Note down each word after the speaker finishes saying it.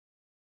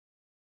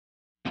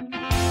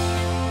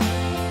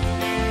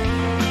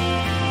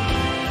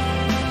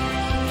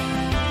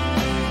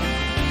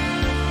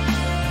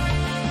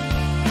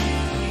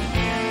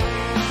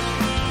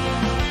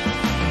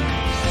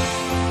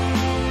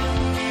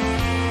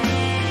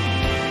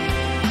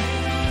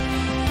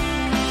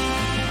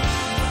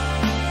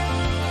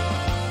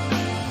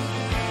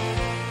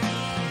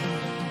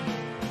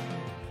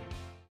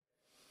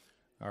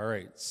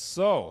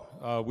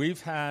So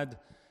we've had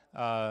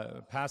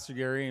Pastor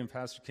Gary and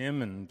Pastor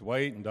Kim and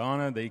Dwight and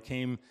Donna. They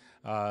came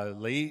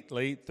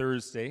late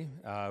Thursday.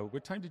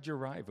 What time did you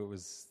arrive? It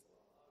was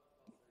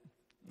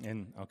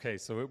okay.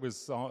 So it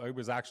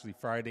was actually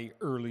Friday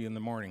early in the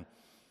morning.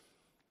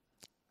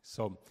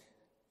 So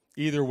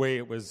either way,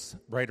 it was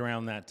right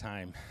around that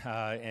time,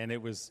 and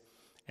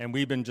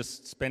we've been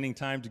just spending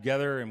time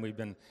together, and we've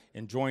been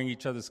enjoying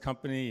each other's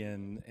company,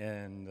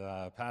 and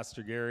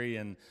Pastor Gary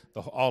and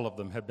all of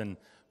them have been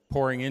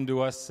pouring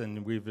into us,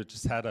 and we've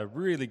just had a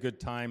really good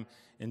time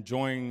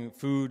enjoying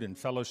food and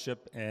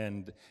fellowship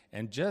and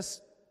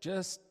just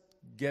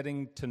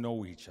getting to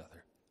know each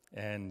other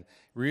and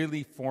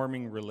really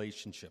forming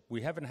relationship.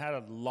 We haven't had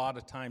a lot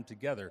of time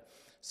together,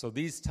 so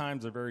these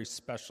times are very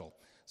special.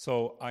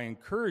 So I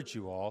encourage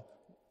you all,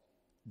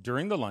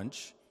 during the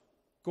lunch,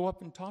 go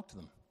up and talk to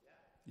them.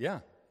 Yeah,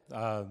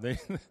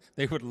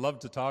 they would love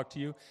to talk to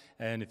you,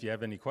 and if you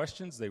have any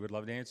questions, they would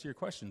love to answer your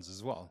questions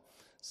as well.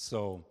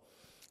 So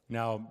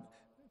now,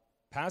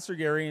 Pastor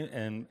Gary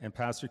and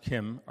Pastor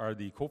Kim are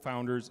the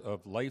co-founders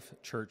of Life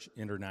Church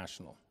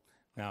International.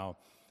 Now,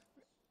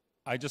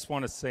 I just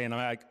want to say, and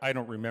I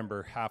don't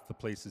remember half the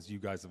places you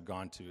guys have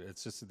gone to.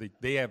 It's just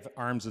they have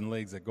arms and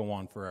legs that go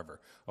on forever,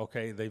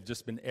 okay? They've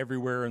just been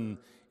everywhere in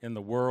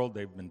the world.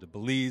 They've been to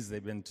Belize.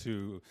 They've been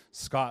to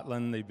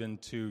Scotland. They've been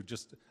to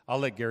I'll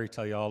let Gary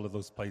tell you all of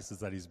those places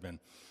that he's been.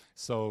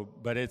 So,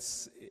 but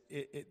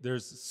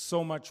there's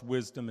so much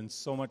wisdom and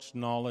so much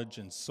knowledge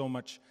and so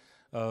much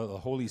the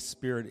Holy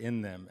Spirit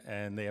in them,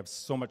 and they have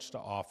so much to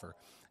offer.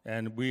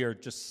 And we are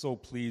just so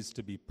pleased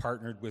to be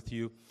partnered with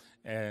you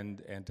and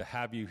to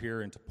have you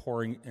here and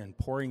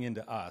pouring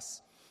into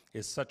us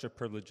is such a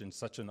privilege and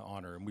such an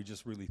honor. And we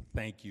just really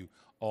thank you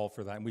all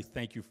for that. And we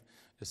thank you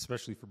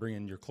especially for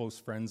bringing your close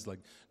friends like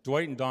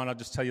Dwight and Don. I'll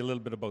just tell you a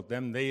little bit about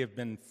them. They have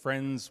been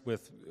friends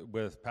with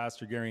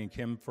Pastor Gary and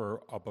Kim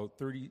for about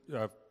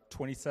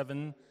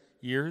 27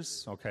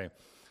 years. Okay.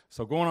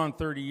 So going on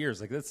 30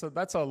 years, like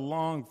that's a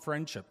long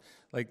friendship.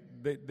 Like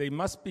they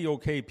must be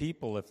okay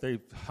people if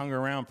they've hung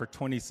around for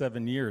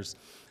 27 years,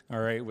 all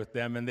right, with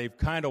them, and they've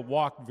kind of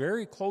walked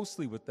very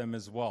closely with them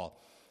as well.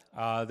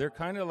 They're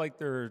kind of like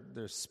their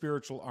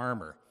spiritual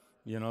armor.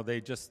 You know,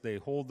 they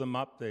hold them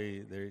up,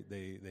 they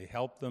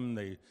help them,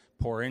 they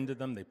pour into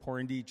them, they pour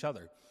into each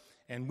other,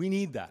 and we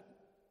need that.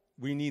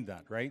 We need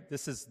that, right?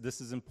 This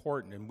is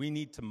important, and we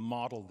need to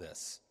model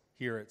this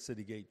here at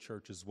City Gate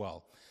Church as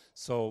well.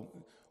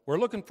 So we're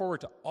looking forward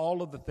to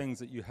all of the things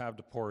that you have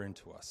to pour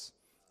into us,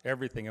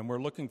 everything. And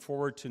we're looking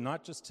forward to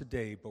not just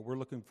today, but we're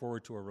looking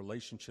forward to a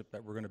relationship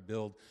that we're going to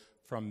build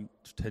from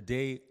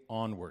today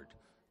onward.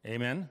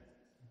 Amen?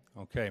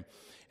 Okay.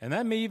 And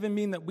that may even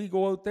mean that we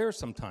go out there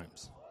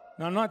sometimes.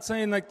 Now, I'm not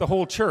saying like the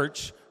whole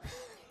church,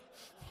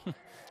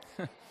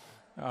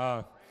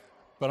 but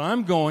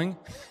I'm going.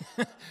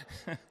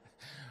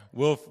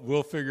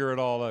 We'll figure it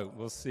all out.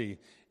 We'll see.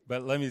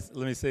 But let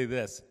me say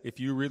this. If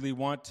you really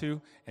want to,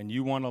 and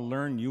you want to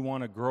learn, you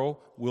want to grow,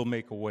 we'll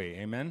make a way.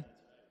 Amen?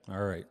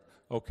 All right.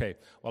 Okay.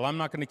 Well, I'm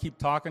not going to keep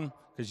talking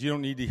because you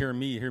don't need to hear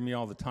me. You hear me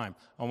all the time.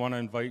 I want to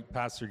invite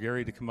Pastor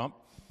Gary to come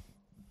up.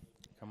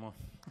 Come on.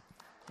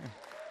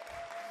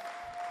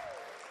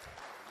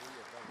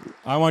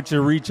 I want you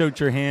to reach out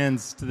your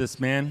hands to this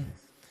man.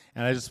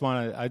 And I just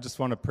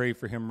want to pray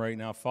for him right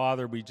now.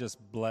 Father, we just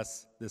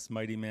bless this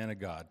mighty man of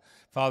God.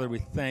 Father, we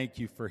thank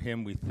you for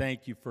him. We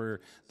thank you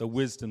for the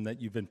wisdom that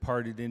you've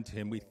imparted into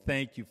him. We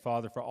thank you,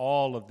 Father, for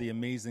all of the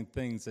amazing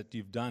things that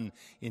you've done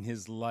in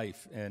his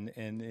life and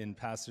in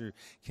Pastor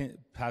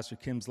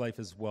Kim's life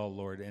as well,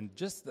 Lord. And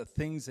just the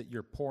things that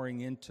you're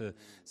pouring into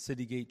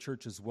City Gate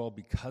Church as well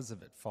because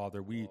of it,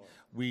 Father. We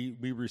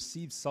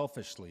receive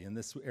selfishly in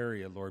this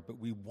area, Lord, but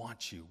we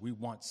want you. We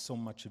want so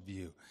much of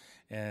you.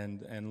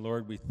 And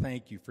Lord, we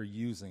thank you for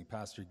using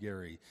Pastor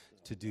Gary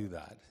to do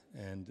that.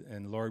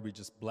 And Lord, we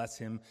just bless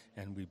him,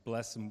 and we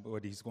bless him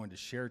what he's going to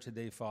share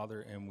today,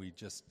 Father, and we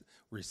just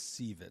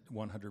receive it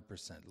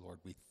 100%, Lord.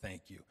 We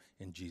thank you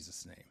in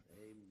Jesus' name.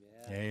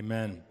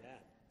 Amen. Amen.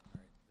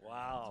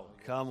 Wow,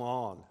 come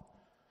on.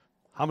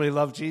 How many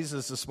love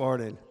Jesus this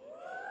morning?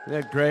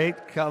 Isn't that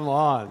great? Come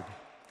on.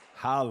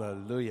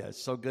 Hallelujah.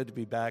 It's so good to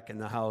be back in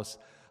the house.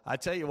 I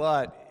tell you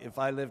what, if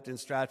I lived in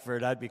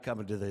Stratford, I'd be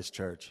coming to this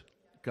church.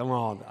 Come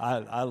on.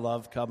 I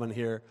love coming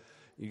here.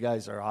 You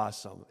guys are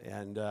awesome.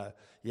 And,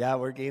 yeah,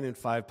 we're gaining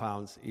 5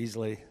 pounds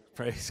easily.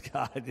 Praise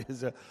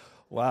God.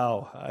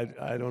 Wow.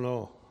 I don't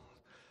know.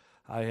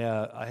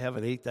 I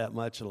haven't ate that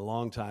much in a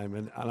long time,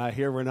 and I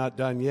hear we're not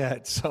done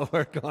yet. So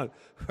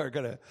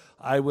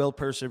I will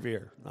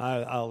persevere.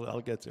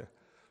 I'll get there.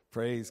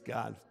 Praise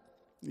God.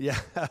 Yeah.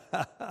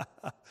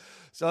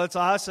 So it's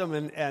awesome.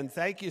 And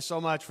thank you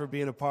so much for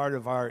being a part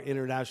of our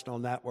international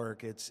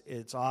network.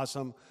 It's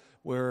awesome.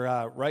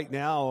 We're right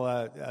now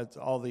at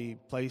all the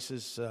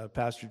places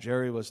Pastor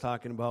Jerry was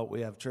talking about.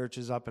 We have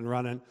churches up and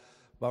running.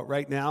 But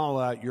right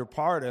now, you're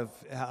part of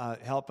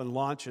helping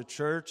launch a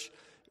church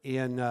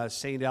in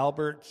St.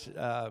 Albert,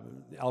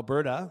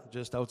 Alberta,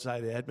 just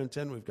outside of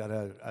Edmonton. We've got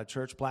a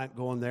church plant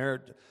going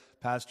there.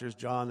 Pastors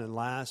John and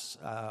Lass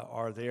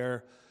are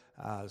there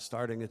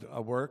starting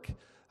a work.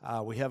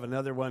 We have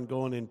another one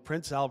going in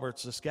Prince Albert,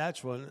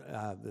 Saskatchewan,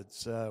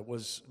 that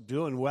was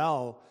doing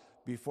well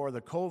before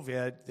the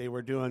COVID. They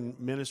were doing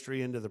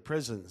ministry into the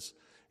prisons,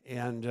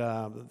 and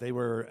they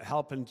were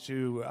helping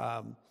to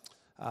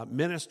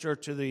minister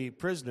to the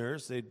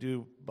prisoners. They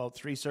do about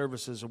 3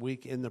 services a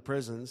week in the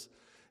prisons,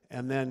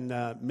 and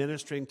then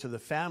ministering to the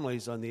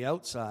families on the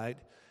outside,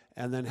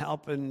 and then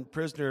helping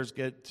prisoners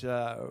get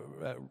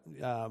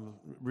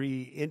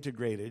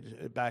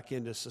reintegrated back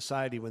into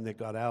society when they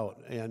got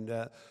out.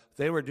 And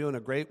they were doing a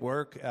great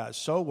work,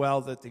 so well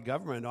that the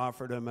government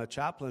offered them a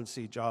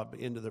chaplaincy job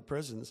into the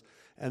prisons.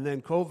 And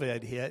then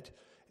COVID hit,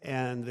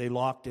 and they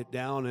locked it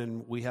down,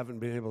 and we haven't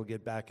been able to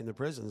get back in the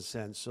prisons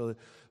since. So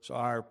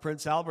our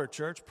Prince Albert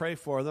Church, pray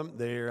for them.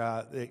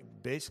 They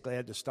basically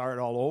had to start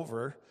all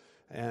over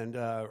and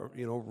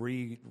rebrand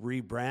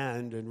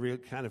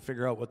and kind of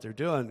figure out what they're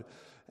doing.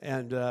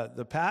 And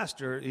the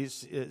pastor,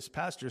 is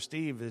Pastor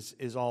Steve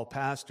is all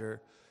pastor.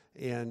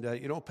 And,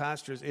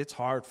 pastors, it's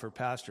hard for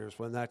pastors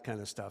when that kind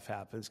of stuff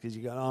happens because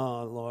you go,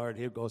 oh, Lord,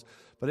 here goes.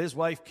 But his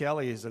wife,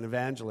 Kelly, is an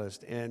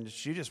evangelist, and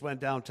she just went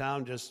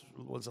downtown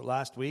was it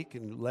last week,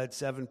 and led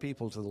 7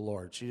 people to the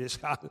Lord. She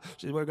said,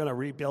 we're going to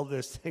rebuild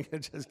this thing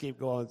and just keep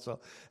going. So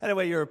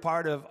anyway, you're a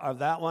part of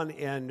that one,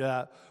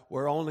 and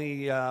we're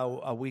only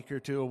a week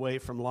or 2 away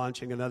from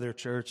launching another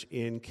church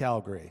in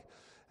Calgary.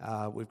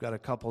 We've got a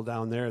couple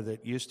down there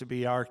that used to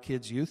be our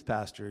kids' youth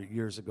pastor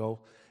years ago,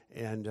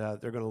 and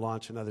they're going to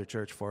launch another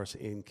church for us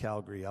in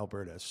Calgary,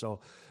 Alberta. So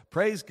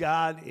praise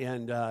God,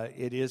 and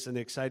it is an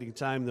exciting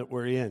time that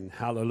we're in.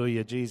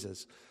 Hallelujah,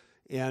 Jesus.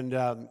 And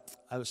there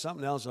was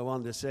something else I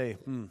wanted to say.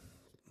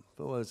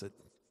 What was it?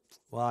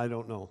 Well, I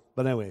don't know.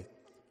 But anyway,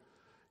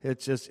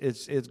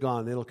 it's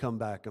gone. It'll come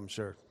back, I'm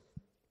sure.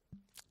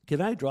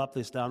 Can I drop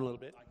this down a little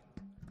bit?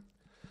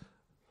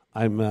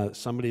 I'm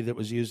somebody that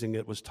was using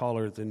it was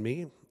taller than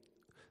me.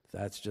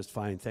 That's just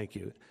fine, thank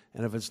you.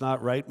 And if it's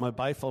not right, my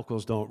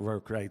bifocals don't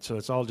work right, so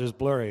it's all just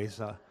blurry.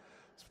 So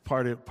it's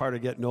part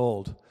of getting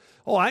old.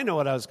 Oh, I know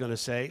what I was going to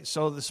say.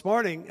 So this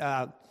morning,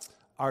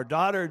 our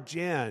daughter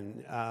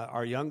Jen,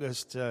 our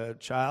youngest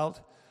child,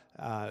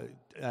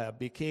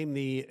 became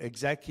the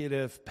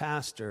executive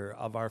pastor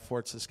of our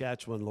Fort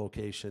Saskatchewan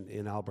location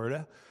in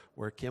Alberta,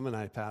 where Kim and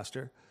I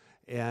pastor.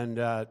 And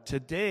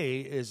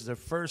today is the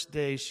first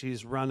day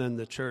she's running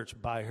the church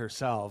by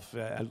herself,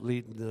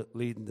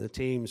 leading the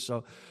team.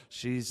 So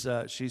she's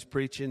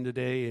preaching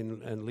today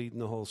and leading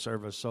the whole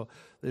service. So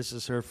this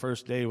is her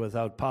first day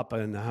without Papa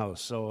in the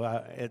house.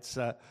 So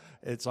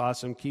it's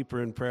awesome. Keep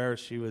her in prayer.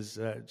 She's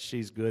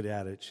good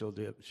at it. She'll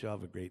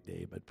have a great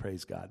day. But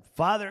praise God,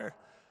 Father.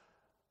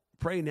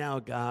 Pray now,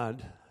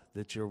 God,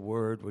 that your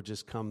word would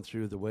just come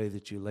through the way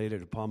that you laid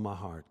it upon my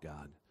heart,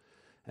 God.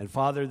 And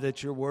Father,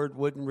 that your word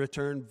wouldn't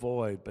return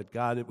void, but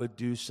God, it would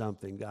do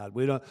something, God.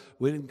 We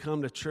didn't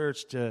come to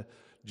church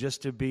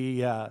just to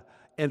be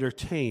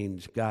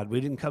entertained, God. We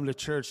didn't come to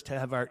church to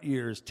have our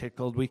ears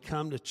tickled. We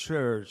come to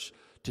church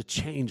to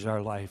change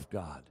our life,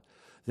 God.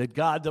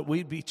 That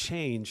we'd be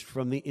changed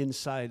from the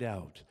inside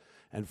out.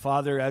 And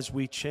Father, as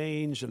we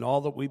change and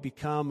all that we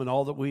become and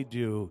all that we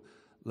do,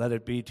 let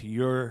it be to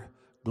your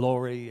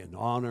glory and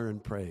honor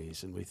and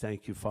praise. And we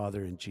thank you,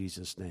 Father, in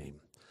Jesus'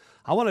 name.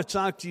 I want to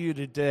talk to you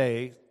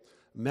today.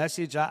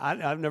 Message,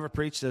 I've never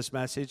preached this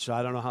message, so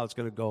I don't know how it's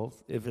going to go.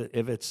 If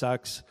it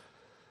sucks,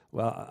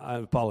 well, I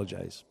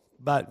apologize.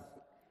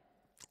 But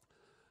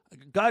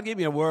God gave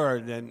me a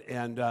word,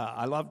 and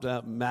I loved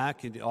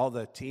Mac and all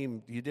the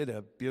team. You did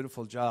a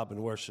beautiful job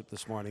in worship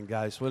this morning,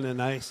 guys. Wasn't it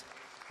nice?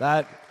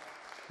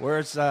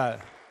 Where's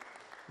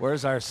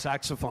our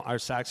saxophone? Our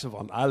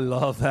saxophone. I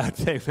love that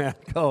thing, man.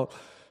 Go.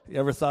 You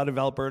ever thought of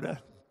Alberta?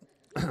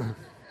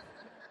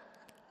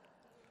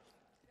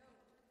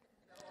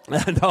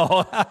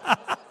 No.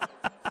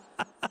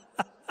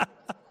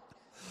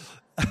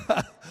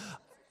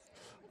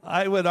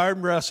 I would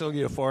arm wrestle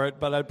you for it,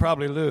 but I'd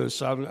probably lose,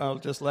 so I'll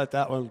just let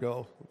that one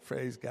go.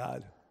 Praise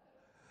God.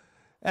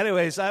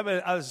 Anyways, I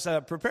was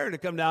prepared to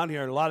come down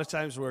here, and a lot of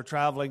times when we're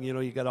traveling,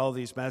 you got all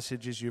these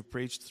messages you've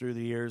preached through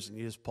the years, and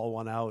you just pull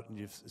one out, and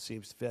it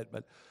seems to fit.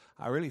 But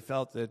I really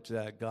felt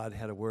that God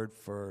had a word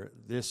for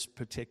this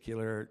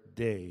particular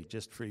day,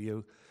 just for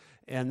you.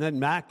 And then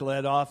Mac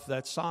led off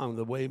that song,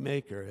 The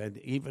Waymaker. And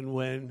even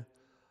when,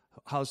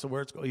 how's the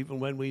words go? Even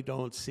when we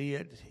don't see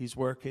it, he's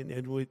working.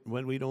 And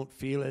when we don't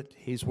feel it,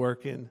 he's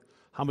working.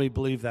 How many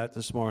believe that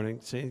this morning?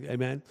 See,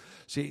 amen?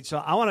 See, so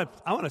I want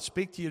to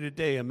speak to you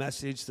today a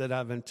message that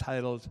I've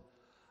entitled,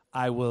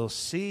 I Will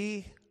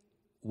See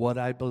What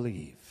I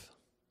Believe.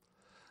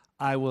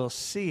 I will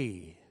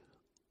see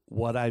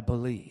what I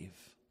believe.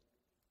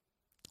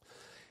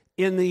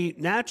 In the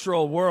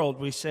natural world,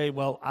 we say,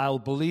 well, I'll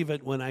believe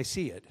it when I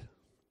see it.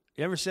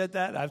 You ever said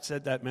that? I've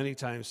said that many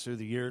times through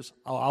the years.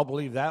 Oh, I'll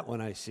believe that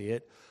when I see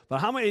it. But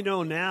how many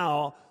know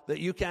now that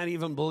you can't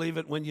even believe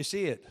it when you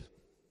see it?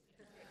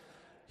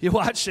 You're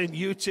watching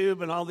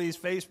YouTube and all these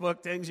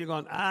Facebook things. You're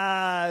going,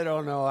 I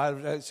don't know.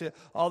 I see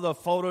all the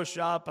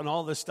Photoshop and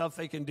all the stuff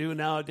they can do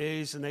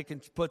nowadays, and they can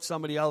put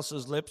somebody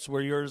else's lips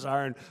where yours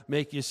are and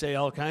make you say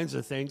all kinds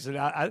of things.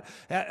 And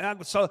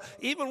so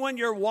even when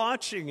you're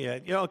watching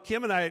it, you know,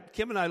 Kim and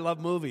I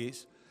love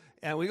movies,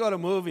 and we go to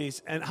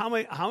movies. And how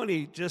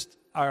many just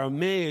are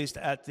amazed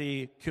at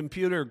the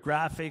computer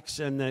graphics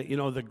and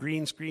the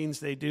green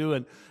screens they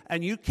do,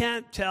 and you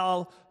can't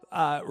tell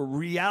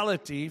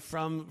reality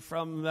from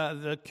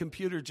the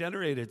computer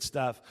generated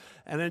stuff.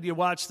 And then you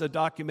watch the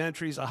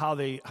documentaries of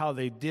how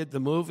they did the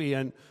movie,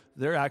 and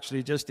they're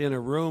actually just in a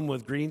room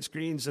with green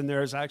screens, and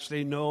there's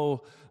actually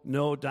no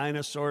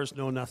dinosaurs,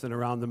 no nothing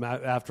around them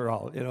after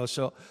all, you know.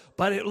 So,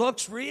 but it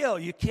looks real.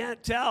 You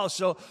can't tell.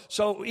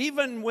 So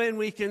even when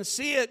we can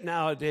see it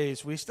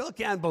nowadays, we still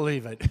can't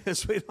believe it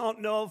because we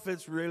don't know if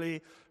it's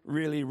really,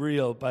 really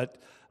real.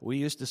 But we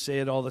used to say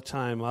it all the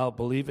time. I'll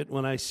believe it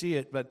when I see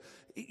it. But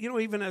you know,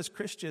 even as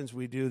Christians,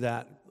 we do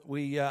that.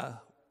 We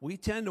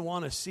tend to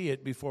want to see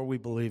it before we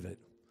believe it.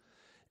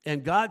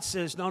 And God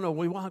says, no,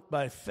 we walk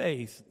by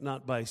faith,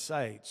 not by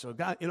sight. So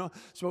God, you know,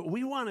 so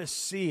we want to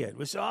see it.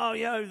 We say, oh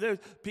yeah, there's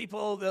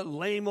people, the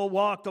lame will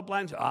walk, the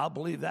blind. I'll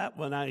believe that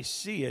when I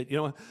see it, you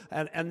know.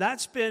 And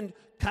that's been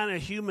kind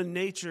of human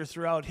nature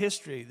throughout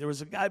history. There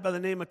was a guy by the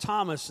name of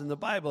Thomas in the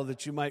Bible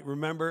that you might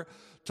remember.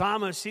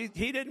 Thomas, he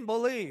didn't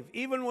believe.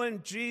 Even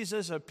when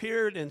Jesus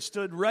appeared and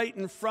stood right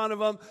in front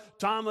of him,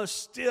 Thomas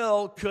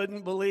still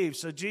couldn't believe.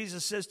 So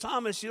Jesus says,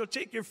 Thomas,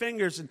 take your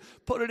fingers and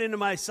put it into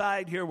my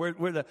side here where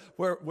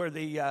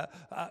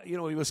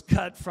he was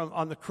cut from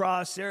on the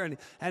cross there.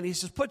 And he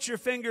says, put your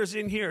fingers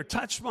in here,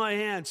 touch my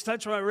hands,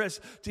 touch my wrists.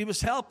 He was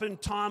helping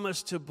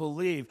Thomas to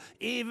believe.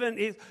 Even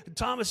if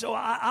Thomas said,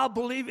 I'll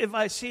believe if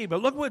I see.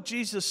 But look what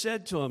Jesus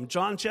said to him.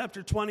 John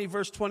chapter 20,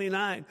 verse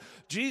 29.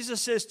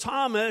 Jesus says,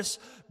 Thomas,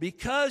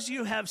 because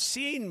you have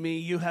seen me,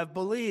 you have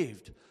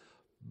believed.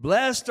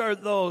 Blessed are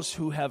those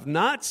who have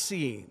not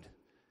seen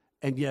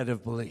and yet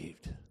have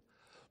believed.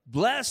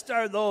 Blessed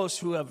are those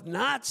who have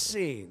not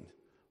seen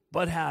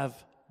but have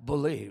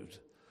believed.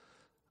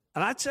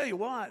 And I tell you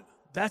what,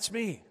 that's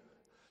me.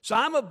 So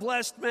I'm a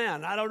blessed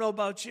man. I don't know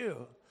about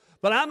you,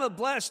 but I'm a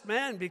blessed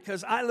man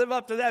because I live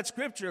up to that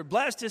scripture.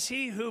 Blessed is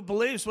he who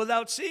believes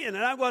without seeing. And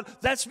I'm going,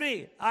 that's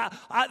me.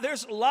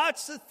 There's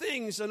lots of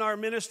things in our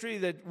ministry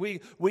that we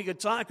could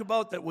talk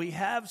about that we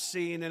have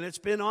seen, and it's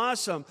been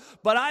awesome.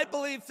 But I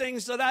believe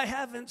things that I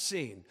haven't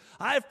seen.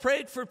 I've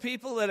prayed for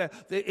people that are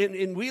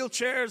in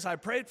wheelchairs. I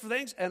prayed for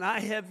things, and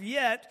I have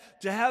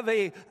yet to have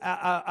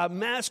a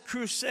mass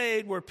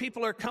crusade where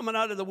people are coming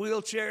out of the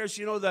wheelchairs,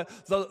 you know,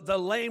 the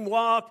lame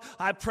walk.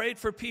 I prayed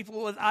for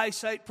people with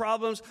eyesight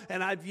problems,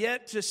 and I've yet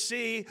to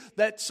see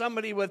that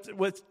somebody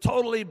with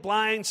totally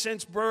blind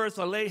since birth,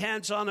 I lay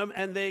hands on them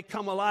and they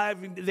come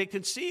alive and they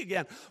can see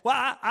again. Well,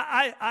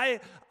 I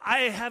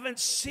haven't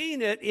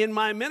seen it in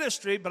my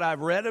ministry, but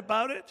I've read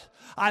about it.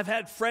 I've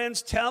had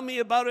friends tell me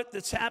about it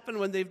that's happened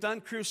when they've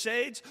done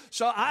crusades.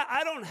 So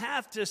I don't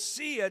have to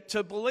see it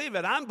to believe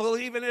it. I'm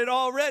believing it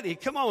already.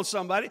 Come on,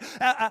 somebody.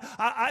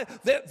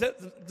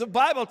 The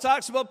Bible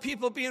talks about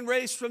people being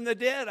raised from the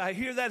dead. I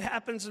hear that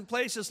happens in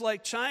places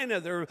like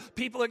China.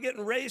 People are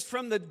getting raised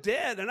from the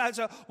dead. And I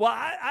say, well,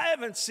 I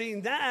haven't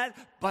seen that,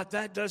 but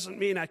that doesn't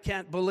mean I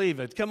can't believe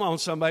it. Come on,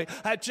 somebody.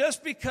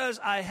 Just because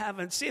I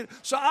haven't seen it.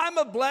 So I'm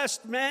a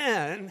blessed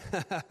man.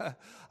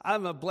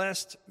 I'm a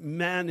blessed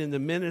man in the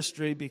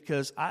ministry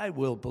because I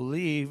will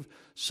believe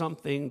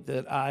something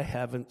that I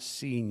haven't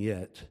seen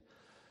yet.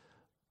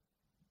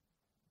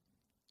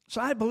 So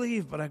I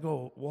believe, but I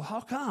go, well,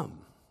 how come?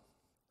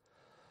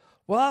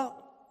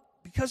 Well,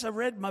 because I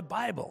read my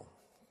Bible.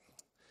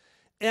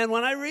 And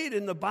when I read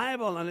in the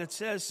Bible and it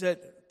says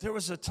that there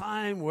was a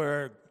time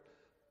where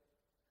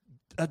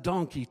a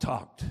donkey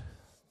talked.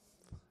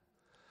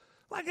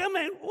 Like, I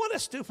mean, what a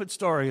stupid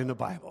story in the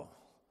Bible.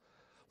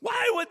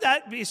 Why would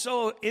that be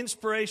so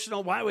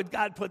inspirational? Why would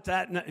God put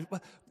that in?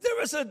 There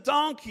was a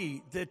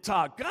donkey that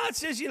talked. God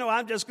says,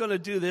 I'm just going to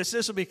do this.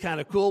 This will be kind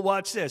of cool.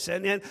 Watch this.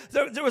 And then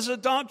there was a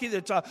donkey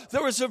that talked.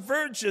 There was a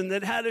virgin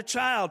that had a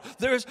child.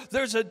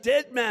 There's a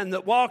dead man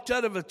that walked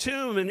out of a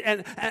tomb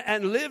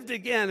and lived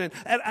again. And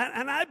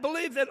I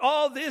believe that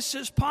all this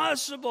is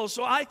possible.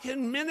 So I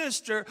can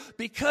minister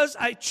because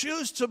I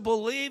choose to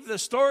believe the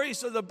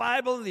stories of the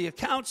Bible, the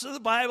accounts of the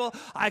Bible.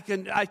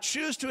 I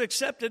choose to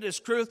accept it as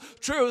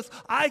truth.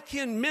 I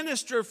can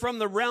minister from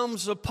the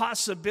realms of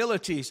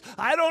possibilities.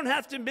 I don't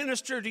have to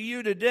minister to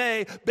you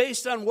today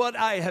based on what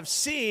I have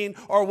seen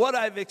or what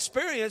I've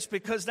experienced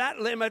because that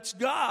limits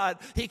God.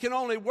 He can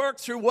only work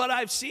through what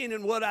I've seen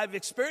and what I've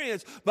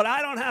experienced. But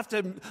I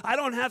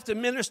don't have to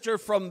minister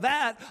from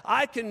that.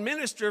 I can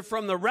minister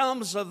from the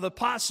realms of the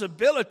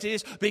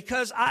possibilities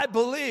because I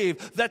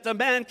believe that the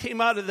man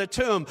came out of the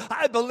tomb.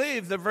 I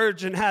believe the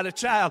virgin had a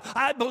child.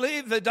 I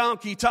believe the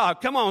donkey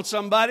talked. Come on,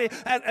 somebody.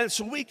 And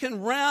so we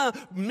can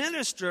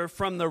minister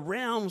from the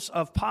realms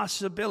of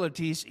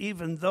possibilities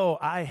even though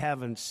I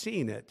haven't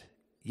seen it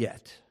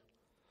yet.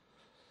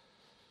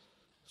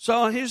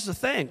 So here's the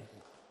thing.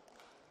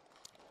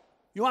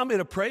 You want me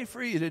to pray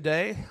for you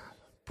today?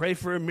 Pray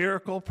for a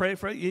miracle?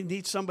 You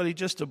need somebody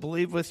just to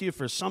believe with you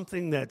for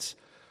something that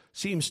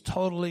seems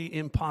totally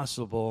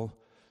impossible.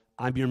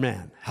 I'm your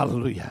man.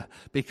 Hallelujah.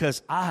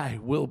 Because I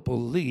will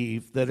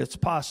believe that it's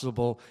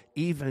possible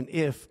even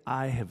if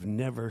I have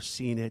never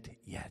seen it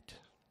yet.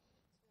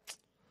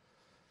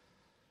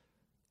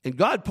 And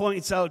God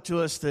points out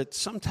to us that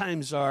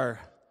sometimes our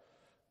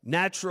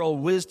natural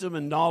wisdom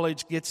and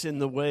knowledge gets in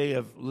the way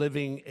of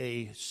living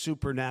a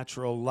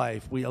supernatural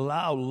life. We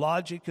allow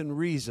logic and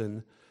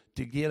reason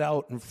to get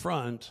out in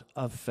front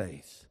of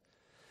faith.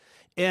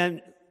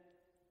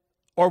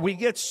 Or we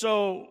get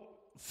so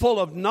full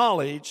of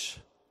knowledge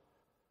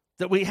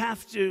that we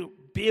have to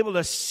be able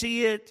to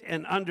see it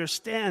and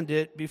understand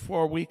it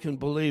before we can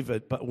believe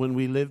it. But when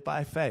we live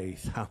by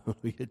faith,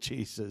 hallelujah,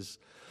 Jesus,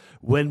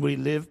 when we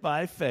live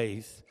by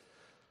faith,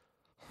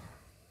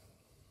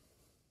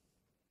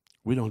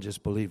 we don't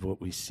just believe what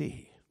we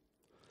see.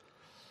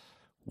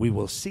 We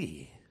will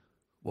see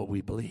what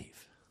we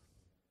believe.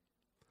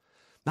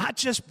 Not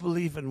just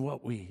believe in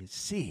what we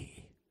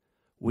see.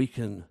 We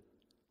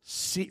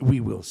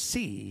will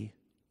see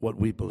what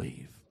we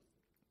believe.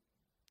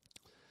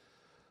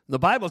 The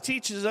Bible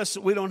teaches us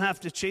that we don't have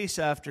to chase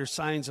after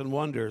signs and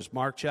wonders.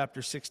 Mark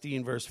chapter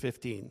 16, verse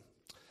 15.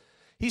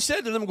 He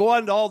said to them, "Go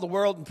into all the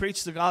world and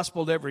preach the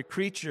gospel to every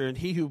creature, and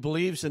he who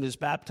believes and is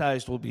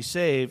baptized will be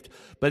saved,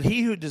 but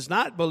he who does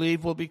not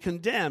believe will be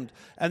condemned.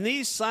 And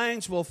these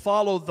signs will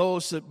follow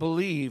those that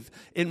believe.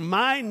 In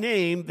my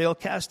name they'll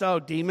cast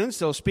out demons,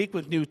 they'll speak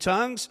with new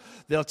tongues,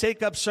 they'll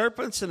take up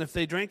serpents, and if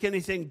they drink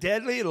anything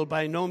deadly, it'll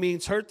by no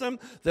means hurt them.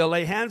 They'll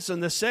lay hands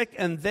on the sick,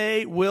 and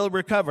they will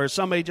recover."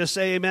 Somebody just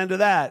say amen to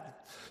that.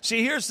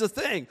 See, here's the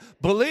thing.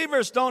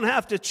 Believers don't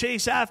have to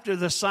chase after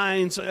the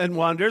signs and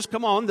wonders.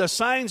 Come on, the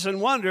signs and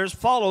wonders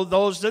follow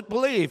those that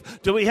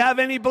believe. Do we have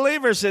any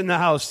believers in the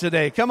house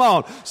today? Come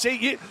on.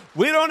 See,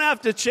 we don't have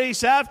to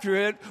chase after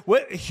it.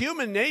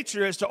 Human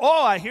nature is to,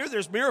 I hear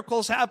there's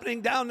miracles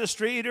happening down the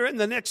street or in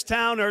the next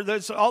town, or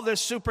there's all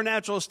this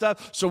supernatural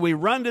stuff. So we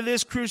run to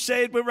this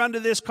crusade, we run to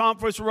this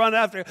conference, we run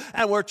after,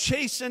 and we're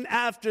chasing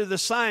after the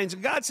signs.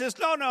 And God says,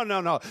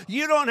 no.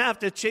 You don't have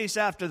to chase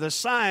after the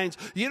signs.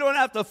 You don't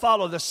have to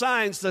follow the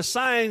signs. The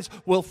signs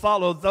will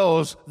follow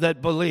those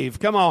that believe.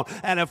 Come on.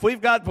 And if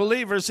we've got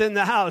believers in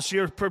the house,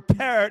 you're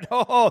prepared.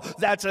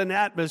 That's an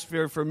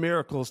atmosphere for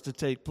miracles to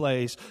take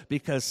place,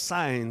 because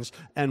signs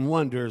and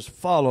wonders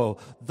follow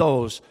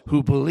those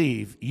who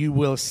believe. You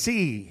will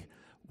see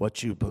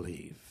what you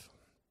believe.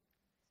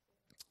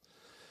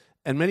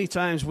 And many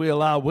times we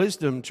allow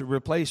wisdom to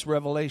replace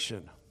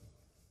revelation.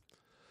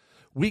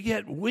 We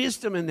get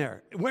wisdom in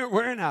there.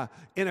 We're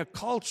in a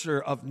culture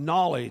of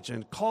knowledge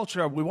and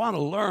culture of we want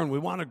to learn, we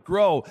want to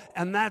grow,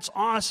 and that's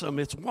awesome.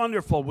 It's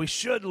wonderful. We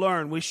should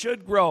learn, we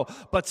should grow,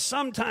 but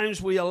sometimes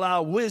we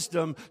allow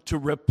wisdom to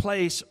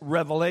replace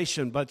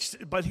revelation.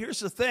 But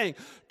here's the thing.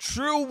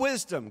 True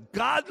wisdom,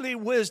 godly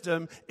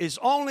wisdom, is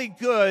only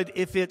good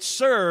if it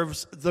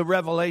serves the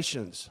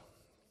revelations.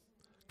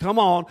 Come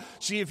on.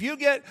 See, if you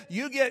get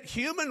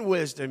human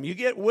wisdom,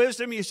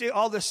 you see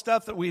all the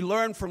stuff that we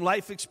learn from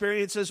life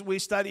experiences, we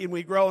study and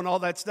we grow and all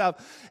that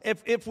stuff.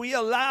 If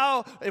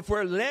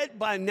we're led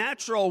by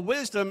natural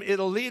wisdom,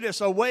 it'll lead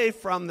us away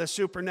from the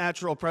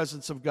supernatural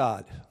presence of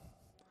God.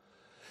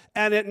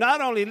 And it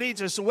not only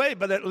leads us away,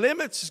 but it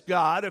limits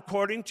God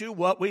according to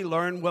what we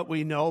learn, what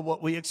we know,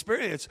 what we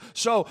experience.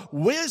 So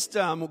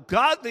wisdom,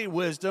 godly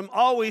wisdom,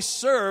 always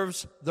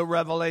serves the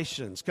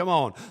revelations. Come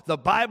on. The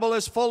Bible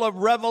is full of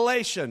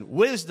revelation.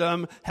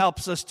 Wisdom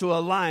helps us to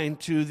align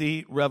to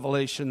the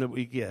revelation that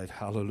we get.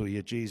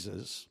 Hallelujah,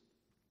 Jesus.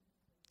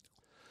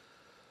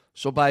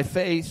 So by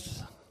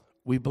faith,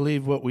 we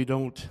believe what we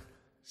don't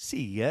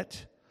see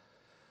yet.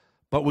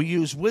 But we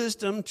use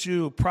wisdom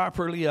to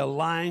properly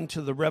align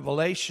to the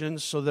revelation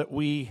so that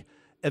we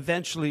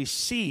eventually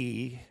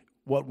see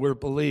what we're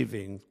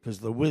believing, because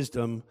the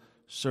wisdom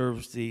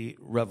serves the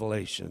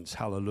revelations.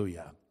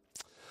 Hallelujah.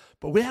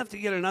 But we have to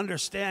get an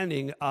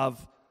understanding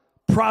of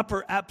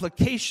proper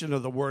application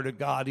of the Word of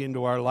God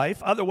into our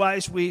life.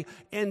 Otherwise, we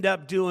end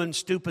up doing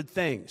stupid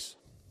things.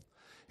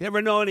 You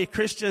ever know any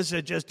Christians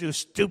that just do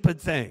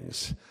stupid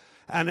things?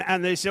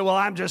 And they say, well,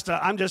 I'm just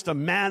a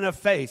man of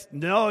faith.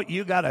 No,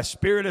 you got a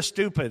spirit of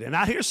stupid. And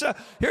now here's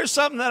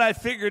something that I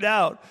figured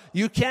out.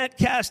 You can't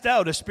cast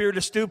out a spirit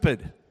of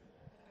stupid.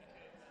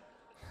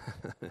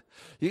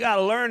 You got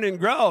to learn and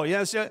grow.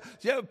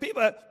 People.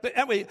 But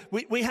anyway,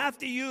 we have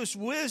to use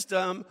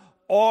wisdom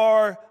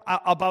or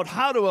about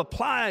how to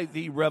apply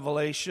the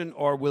revelation,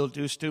 or we'll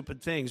do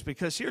stupid things.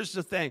 Because here's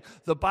the thing: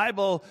 the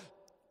Bible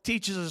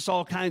teaches us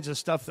all kinds of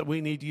stuff that we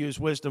need to use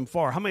wisdom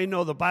for. How many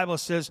know the Bible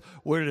says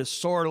we're to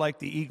soar like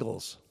the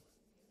eagles?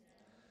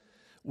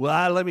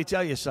 Well, let me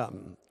tell you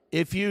something.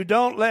 If you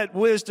don't let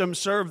wisdom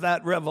serve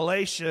that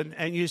revelation,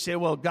 and you say,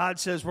 well, God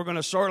says we're going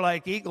to soar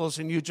like eagles,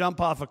 and you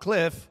jump off a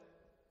cliff,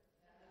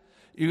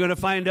 you're going to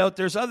find out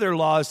there's other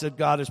laws that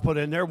God has put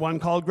in there, one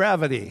called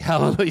gravity.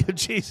 Hallelujah,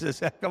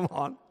 Jesus. Come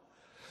on.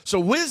 So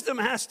wisdom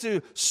has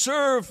to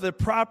serve the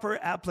proper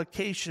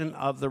application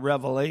of the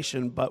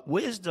revelation, but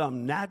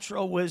wisdom,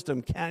 natural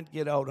wisdom, can't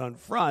get out on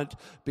front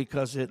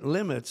because it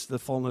limits the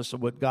fullness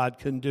of what God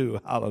can do.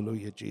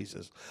 Hallelujah,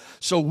 Jesus.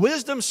 So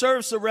wisdom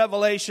serves the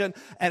revelation,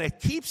 and it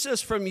keeps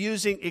us from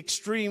using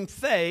extreme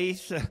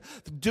faith,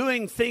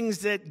 doing things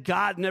that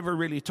God never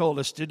really told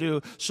us to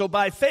do. So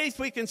by faith,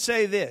 we can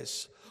say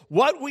this: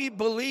 what we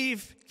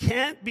believe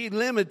can't be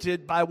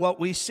limited by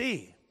what we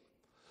see.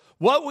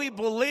 What we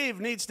believe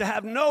needs to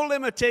have no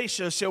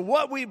limitations. So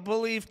what we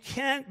believe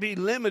can't be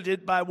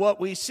limited by what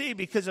we see,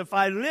 because if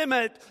I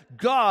limit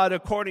God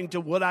according to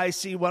what I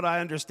see, what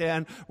I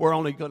understand,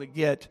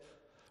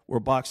 we're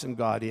boxing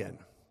God in.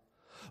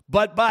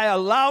 But by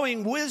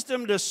allowing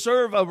wisdom to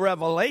serve a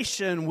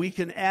revelation, we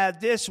can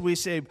add this. We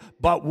say,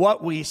 but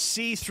what we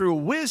see through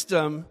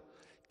wisdom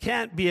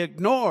can't be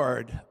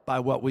ignored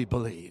by what we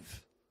believe.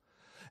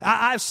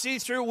 I see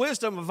through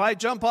wisdom. If I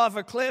jump off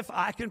a cliff,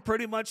 I can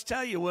pretty much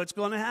tell you what's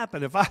going to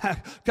happen.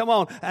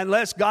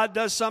 Unless God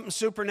does something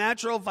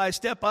supernatural, if I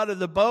step out of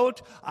the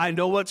boat, I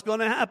know what's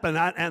going to happen.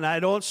 And I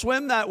don't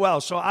swim that well.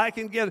 So I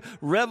can get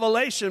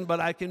revelation, but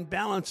I can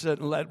balance it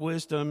and let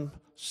wisdom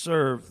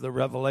serve the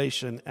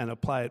revelation and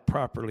apply it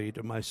properly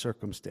to my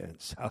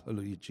circumstance.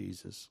 Hallelujah,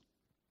 Jesus.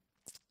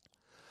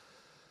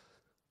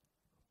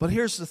 But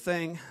here's the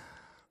thing.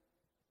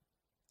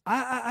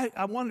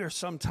 I wonder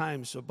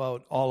sometimes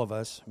about all of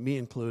us, me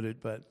included,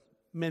 but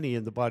many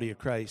in the body of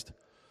Christ.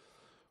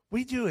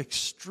 We do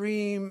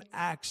extreme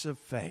acts of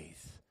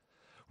faith.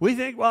 We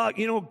think, well,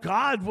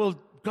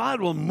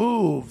 God will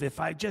move if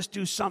I just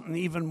do something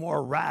even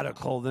more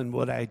radical than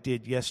what I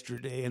did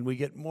yesterday, and we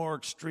get more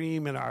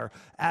extreme in our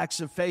acts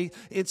of faith.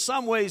 In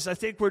some ways, I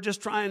think we're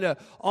just trying to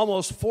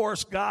almost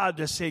force God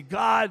to say,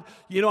 God,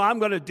 I'm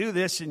going to do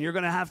this, and you're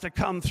going to have to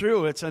come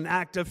through. It's an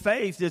act of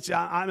faith.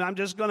 I'm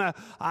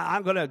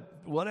going to,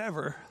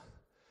 whatever.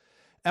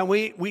 And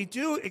we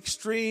do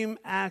extreme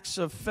acts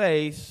of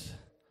faith,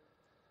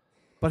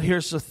 but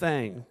here's the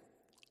thing.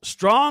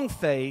 Strong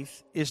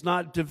faith is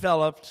not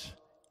developed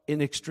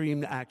in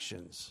extreme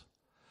actions.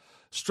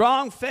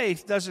 Strong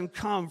faith doesn't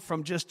come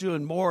from just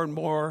doing more and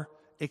more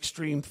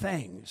extreme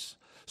things.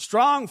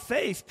 Strong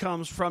faith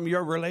comes from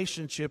your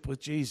relationship with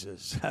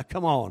Jesus.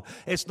 Come on.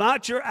 It's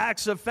not your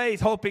acts of faith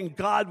hoping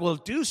God will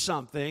do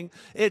something.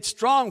 It's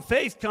strong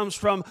faith comes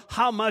from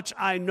how much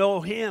I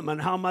know Him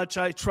and how much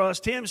I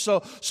trust Him.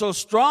 So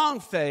strong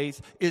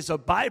faith is a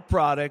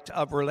byproduct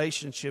of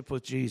relationship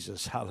with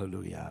Jesus.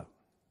 Hallelujah.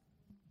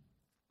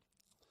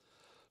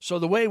 So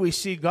the way we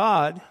see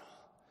God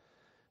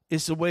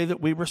is the way that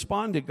we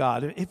respond to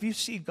God. If you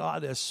see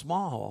God as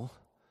small,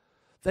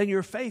 then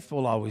your faith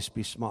will always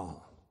be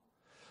small.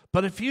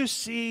 But if you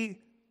see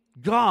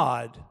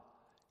God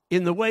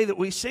in the way that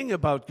we sing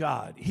about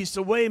God, He's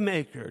the way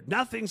maker.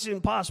 Nothing's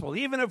impossible.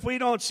 Even if we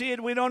don't see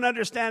it, we don't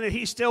understand it,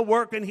 He's still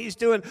working, He's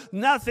doing.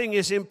 Nothing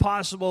is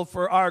impossible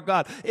for our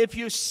God. If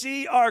you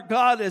see our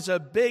God as a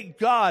big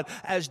God,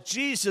 as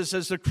Jesus,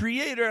 as the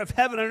creator of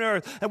heaven and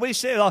earth, and we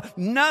say, oh,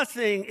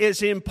 nothing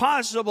is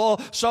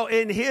impossible, so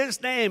in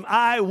His name,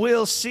 I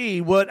will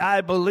see what I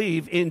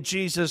believe in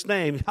Jesus'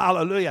 name.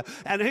 Hallelujah.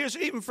 And here's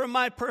even from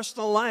my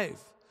personal life.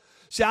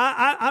 See,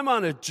 I'm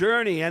on a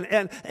journey,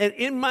 and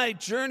in my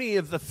journey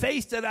of the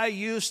faith that I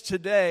use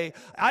today,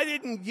 I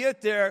didn't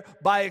get there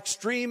by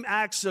extreme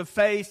acts of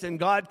faith and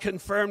God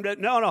confirmed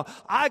it. No.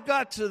 I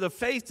got to the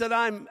faith that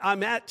I'm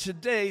at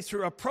today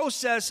through a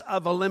process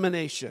of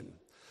elimination.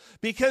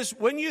 Because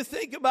when you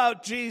think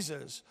about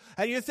Jesus,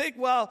 and you think,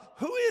 well,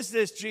 who is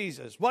this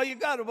Jesus? Well, you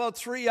got about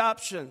three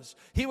options.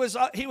 He was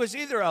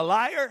either a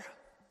liar,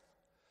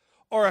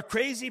 or a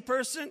crazy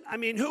person. I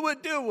mean, who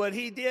would do what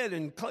He did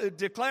and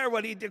declare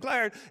what He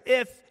declared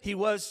if He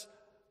was?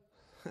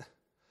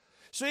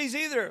 So He's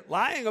either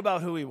lying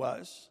about who He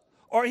was,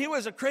 or He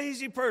was a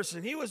crazy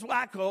person. He was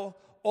wacko,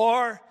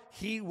 or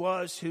He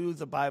was who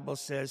the Bible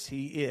says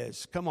He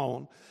is. Come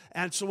on.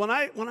 And so when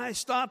I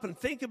stop and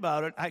think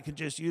about it, I can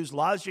just use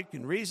logic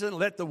and reason,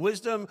 let the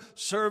wisdom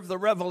serve the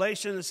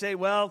revelation and say,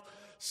 well,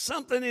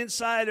 something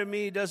inside of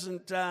me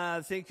doesn't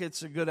think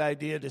it's a good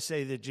idea to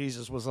say that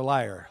Jesus was a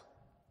liar.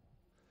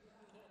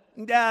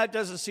 It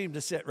doesn't seem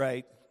to sit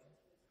right.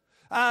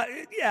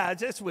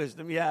 It's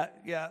wisdom.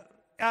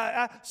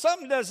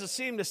 Something doesn't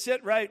seem to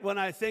sit right when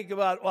I think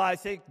about, I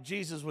think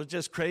Jesus was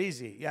just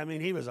crazy. I mean,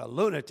 He was a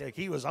lunatic.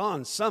 He was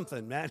on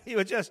something, man. He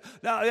was just,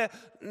 no,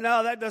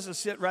 that doesn't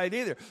sit right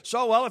either.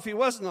 So, if He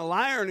wasn't a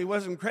liar and He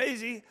wasn't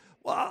crazy,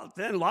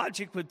 then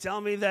logic would tell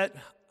me that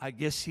I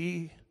guess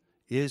He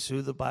is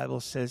who the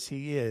Bible says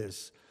He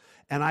is.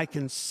 And I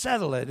can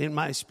settle it in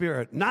my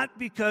spirit, not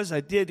because I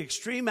did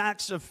extreme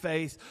acts of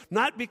faith,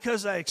 not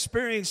because I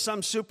experienced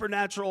some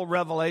supernatural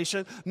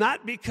revelation,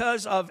 not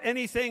because of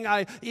anything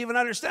I even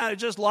understand.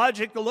 It's just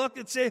logic to look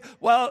and say,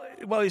 well,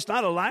 He's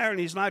not a liar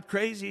and He's not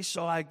crazy,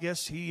 so I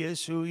guess He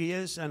is who He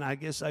is, and I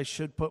guess I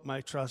should put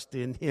my trust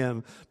in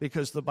Him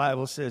because the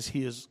Bible says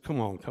He is. Come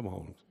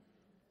on.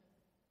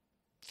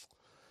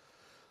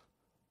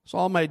 So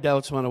all my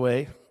doubts went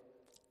away.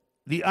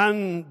 The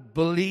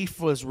unbelief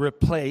was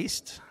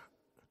replaced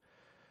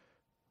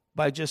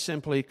by just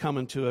simply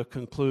coming to a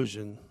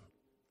conclusion.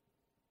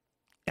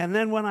 And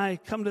then when I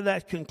come to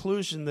that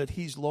conclusion that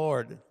he's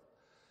Lord,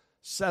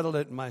 settled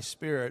it in my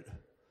spirit,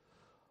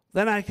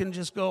 then I can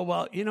just go,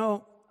 well, you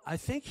know, I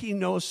think he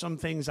knows some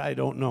things I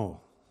don't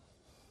know.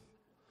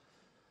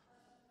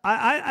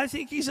 I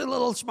think he's a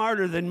little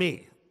smarter than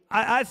me.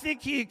 I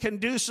think he can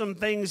do some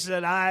things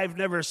that I've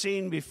never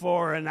seen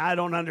before, and I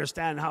don't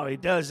understand how he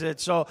does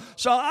it.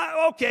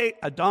 Okay,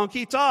 a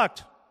donkey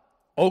talked.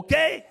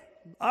 Okay,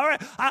 all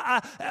right.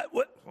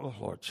 Oh,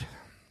 Lord.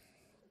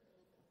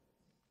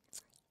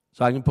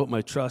 So I can put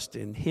my trust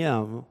in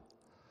him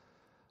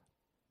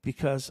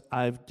because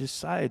I've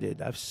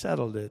decided, I've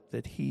settled it,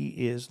 that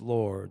he is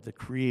Lord, the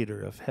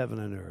creator of heaven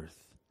and earth.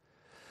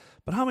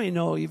 But how many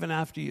know, even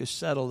after you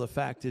settle the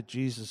fact that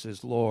Jesus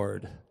is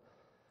Lord,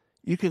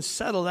 you can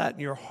settle that in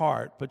your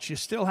heart, but you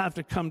still have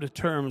to come to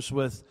terms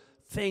with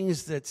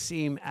things that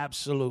seem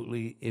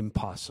absolutely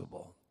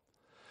impossible.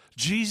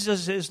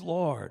 Jesus is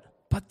Lord,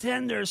 but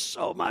then there's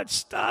so much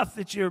stuff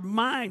that your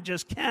mind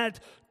just can't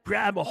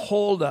grab a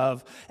hold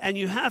of, and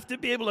you have to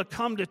be able to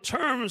come to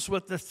terms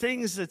with the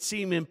things that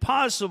seem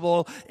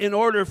impossible in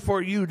order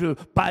for you to,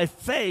 by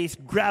faith,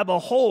 grab a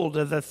hold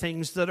of the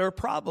things that are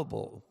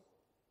probable.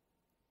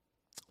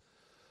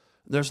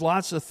 There's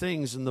lots of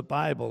things in the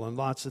Bible and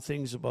lots of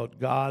things about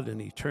God and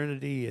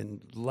eternity and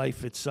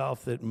life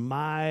itself that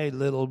my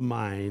little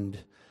mind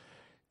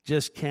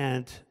just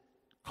can't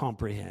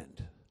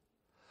comprehend.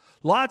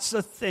 Lots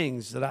of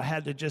things that I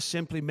had to just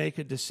simply make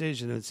a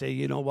decision and say,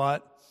 you know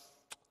what?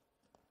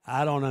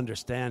 I don't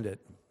understand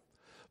it.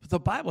 But the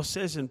Bible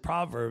says in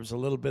Proverbs, a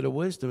little bit of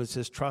wisdom, it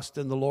says, trust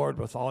in the Lord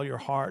with all your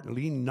heart and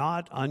lean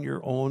not on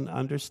your own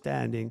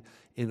understanding.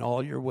 In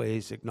all your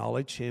ways,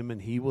 acknowledge him,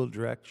 and he will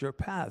direct your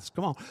paths.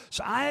 Come on.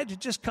 So I had to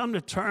just come to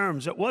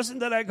terms. It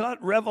wasn't that I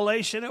got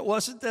revelation. It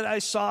wasn't that I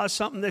saw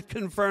something that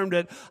confirmed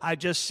it. I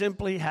just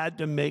simply had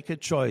to make a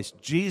choice.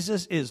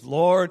 Jesus is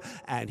Lord,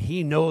 and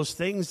he knows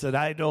things that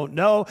I don't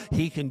know.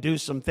 He can do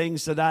some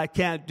things that I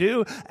can't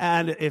do.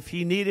 And if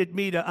he needed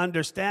me to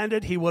understand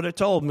it, he would have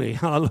told me.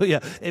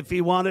 Hallelujah. If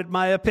he wanted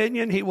my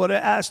opinion, he would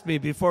have asked me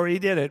before he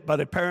did it. But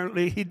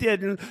apparently he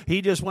didn't.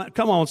 He just went,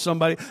 come on,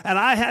 somebody. And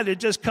I had to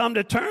just come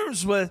to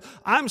terms with,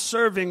 I'm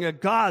serving a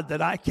God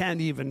that I can't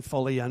even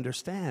fully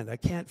understand. I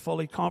can't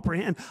fully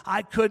comprehend.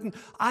 I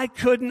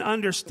couldn't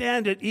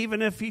understand it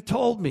even if he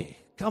told me.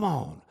 Come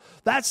on.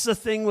 That's the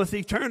thing with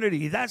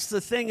eternity. That's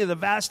the thing of the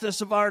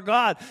vastness of our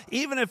God.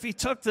 Even if he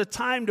took the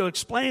time to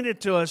explain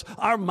it to us,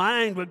 our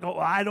mind would go,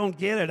 I don't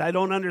get it. I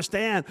don't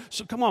understand.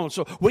 So come on.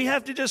 So we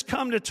have to just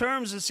come to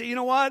terms and say, you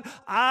know what?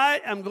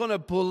 I am going to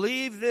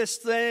believe this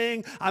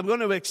thing. I'm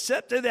going to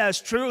accept it as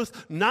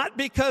truth, not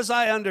because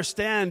I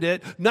understand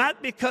it,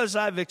 not because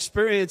I've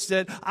experienced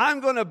it.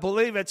 I'm going to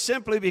believe it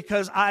simply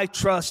because I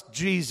trust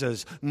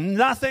Jesus.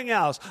 Nothing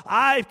else.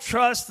 I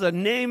trust the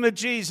name of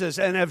Jesus.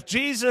 And if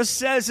Jesus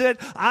says it,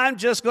 I'm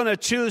just going to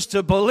choose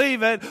to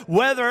believe it.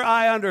 Whether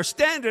I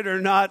understand it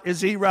or not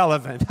is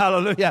irrelevant.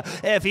 Hallelujah.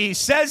 If he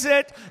says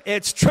it,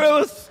 it's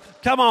truth.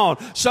 Come on.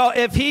 So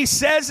if he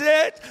says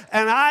it,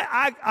 and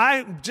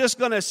I'm just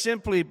going to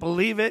simply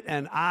believe it,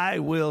 and I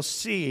will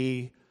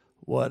see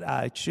what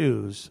I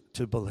choose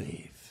to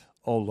believe.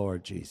 Oh,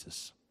 Lord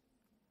Jesus.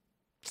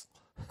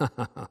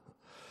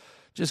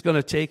 Just going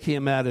to take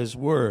him at his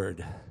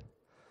word.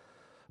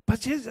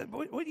 But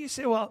what do you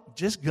say? Well,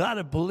 just got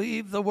to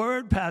believe the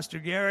word, Pastor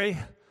Gary.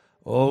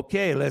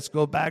 Okay, let's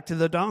go back to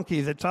the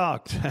donkey that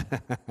talked. There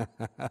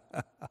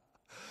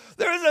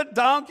was a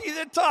donkey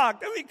that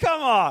talked. I mean,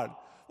 come on.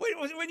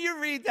 When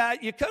you read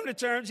that, you come to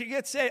terms, you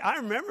get saved. I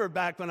remember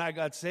back when I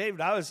got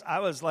saved, I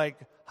was like,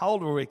 how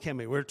old were we, Kimmy?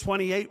 We were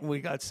 28 when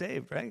we got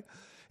saved, right?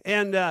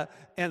 And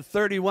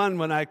 31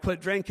 when I quit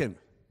drinking.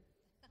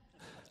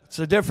 It's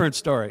a different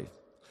story.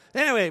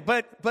 Anyway,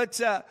 but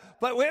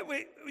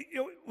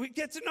we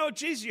get to know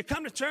Jesus. You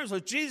come to terms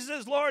with Jesus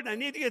is Lord, and I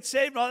need to get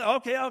saved.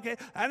 Okay.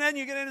 And then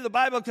you get into the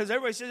Bible because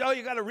everybody says, oh,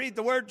 you got to read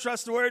the Word,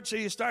 trust the Word. So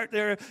you start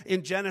there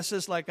in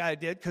Genesis like I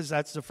did because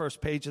that's the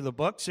first page of the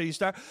book. So you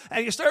start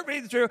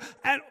reading through,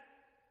 and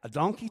a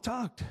donkey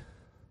talked.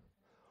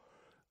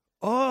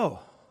 Oh,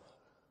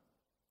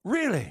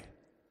 really?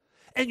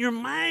 And your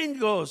mind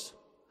goes,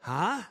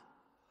 huh?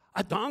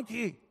 A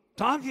donkey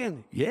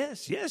talking?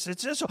 Yes,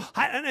 it's this.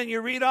 And then you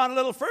read on a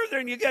little further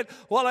and you get,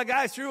 well, a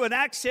guy threw an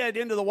axe head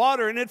into the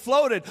water and it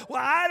floated.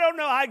 Well, I don't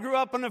know. I grew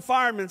up on a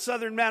farm in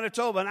southern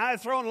Manitoba and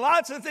I've thrown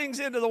lots of things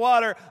into the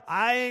water.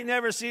 I ain't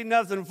never seen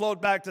nothing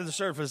float back to the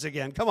surface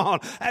again. Come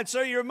on. And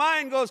so your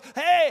mind goes,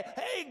 hey,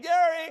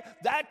 Gary,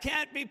 that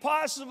can't be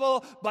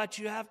possible. But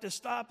you have to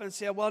stop and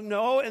say, well,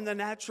 no, in the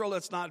natural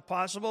it's not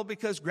possible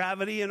because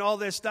gravity and all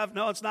this stuff.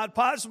 No, it's not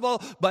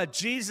possible. But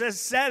Jesus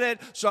said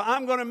it. So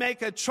I'm going to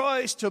make a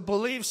choice to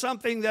believe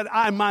something that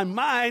my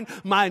mind,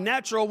 my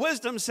natural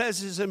wisdom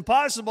says is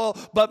impossible,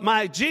 but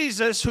my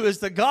Jesus, who is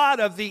the God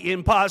of the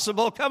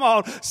impossible, come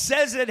on,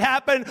 says it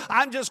happened.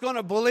 I'm just going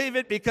to believe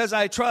it because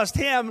I trust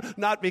him,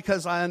 not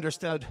because I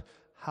understood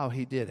how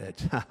he did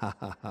it.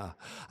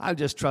 I'm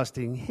just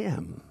trusting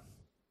him.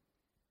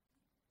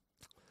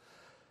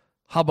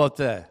 How about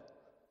the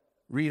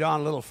read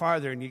on a little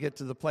farther and you get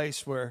to the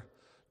place where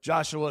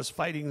Joshua is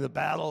fighting the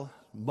battle.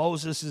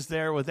 Moses is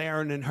there with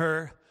Aaron and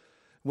Hur.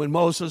 When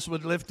Moses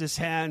would lift his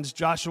hands,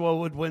 Joshua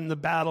would win the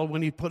battle.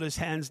 When he put his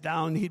hands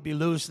down, he'd be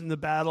losing the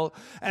battle.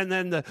 And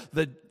then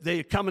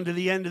they coming to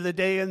the end of the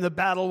day, and the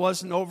battle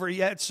wasn't over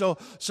yet. So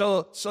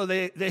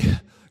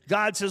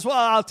God says, well,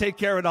 I'll take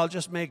care of it. I'll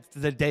just make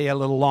the day a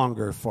little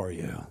longer for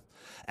you.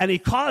 And he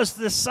caused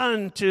the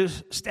sun to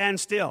stand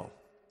still.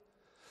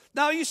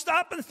 Now you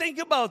stop and think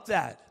about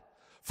that.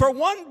 For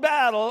one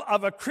battle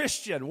of a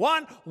Christian,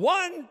 one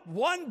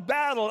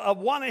battle of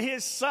one of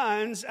his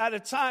sons at a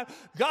time,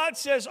 God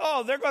says,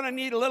 oh, they're going to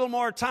need a little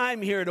more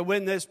time here to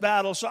win this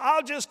battle, so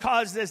I'll just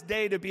cause this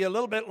day to be a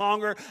little bit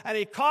longer, and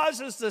he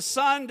causes the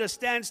sun to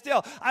stand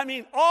still. I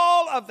mean,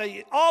 all of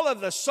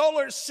the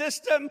solar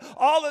system,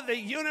 all of the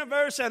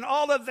universe, and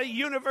all of the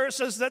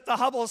universes that the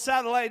Hubble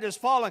satellite is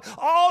following,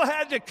 all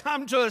had to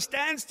come to a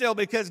standstill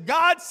because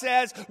God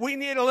says, we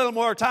need a little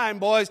more time,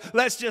 boys.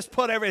 Let's just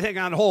put everything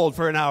on hold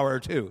for an hour or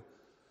two.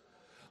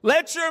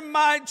 Let your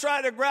mind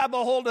try to grab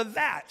a hold of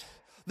that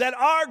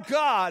our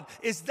God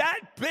is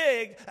that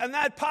big and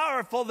that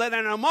powerful that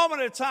in a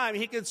moment of time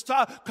he can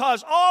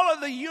cause all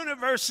of the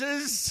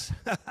universes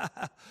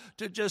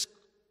to just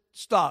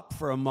stop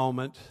for a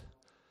moment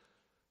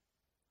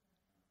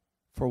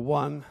for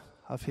one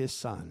of his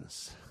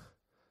sons.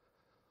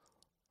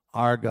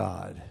 Our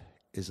God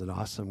is an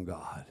awesome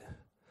God,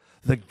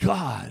 the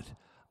God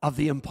of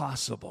the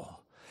impossible.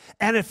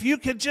 And if you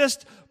could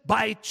just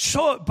by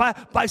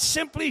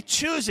simply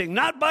choosing,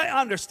 not by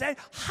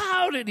understanding,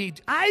 how did he?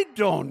 I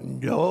don't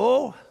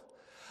know.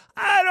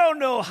 I don't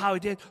know how he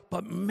did.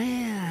 But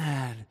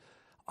man,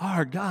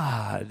 our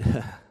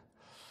God,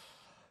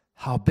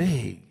 how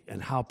big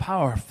and how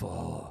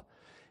powerful.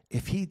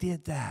 If he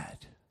did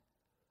that,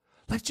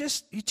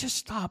 you just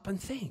stop and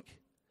think.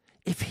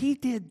 If he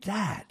did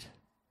that,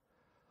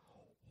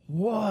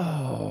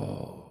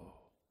 whoa,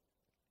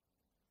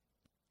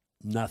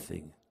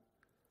 nothing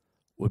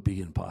would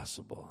be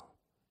impossible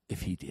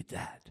if he did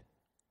that.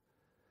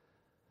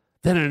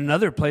 Then in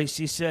another place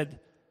he said,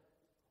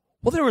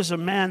 well, there was a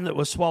man that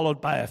was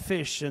swallowed by a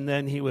fish, and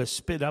then he was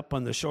spit up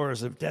on the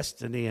shores of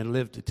destiny and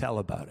lived to tell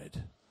about it.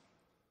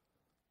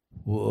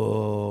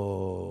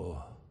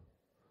 Whoa.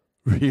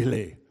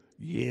 Really?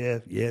 Yeah,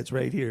 it's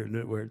right here in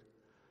that word.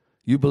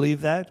 You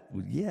believe that?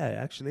 Well, yeah,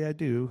 actually I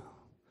do.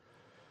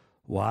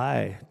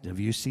 Why? Have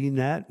you seen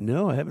that?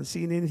 No, I haven't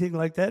seen anything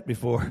like that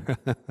before.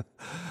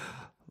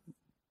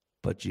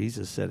 But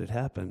Jesus said it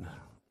happened.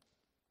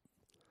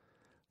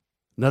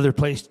 Another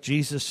place,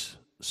 Jesus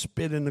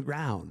spit in the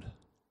ground,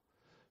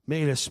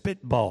 made a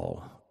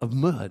spitball of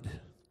mud,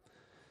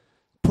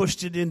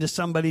 pushed it into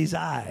somebody's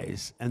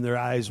eyes, and their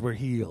eyes were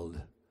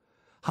healed.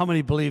 How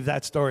many believe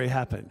that story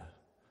happened?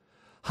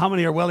 How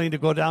many are willing to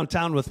go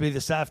downtown with me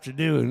this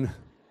afternoon?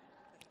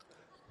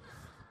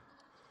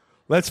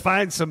 Let's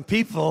find some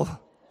people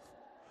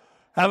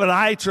having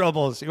eye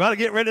troubles. You want to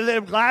get rid of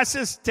them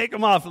glasses? Take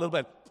them off a little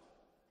bit.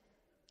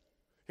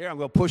 Here, I'm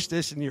going to push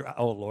this in your,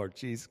 oh, Lord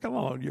Jesus, come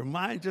on. Your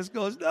mind just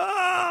goes,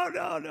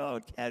 no,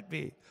 it can't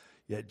be.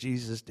 Yet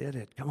Jesus did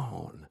it. Come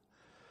on.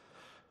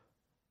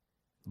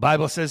 The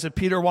Bible says that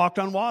Peter walked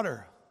on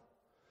water.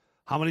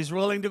 How many's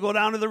willing to go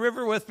down to the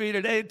river with me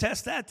today and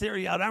test that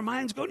theory out? Our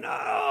minds go,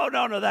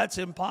 no, that's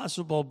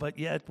impossible. But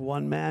yet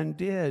one man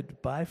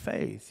did by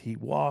faith. He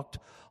walked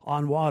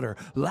on water.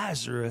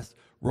 Lazarus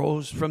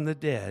rose from the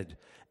dead,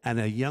 and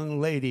a young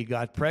lady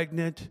got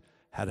pregnant,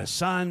 had a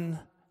son,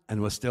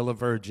 and was still a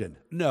virgin.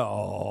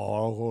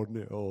 No,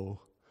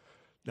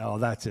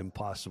 that's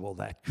impossible.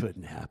 That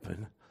couldn't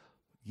happen.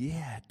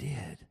 Yeah, it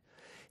did.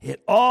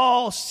 It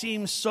all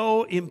seems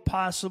so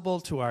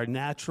impossible to our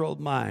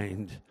natural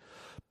mind.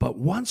 But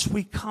once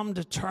we come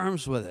to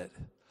terms with it,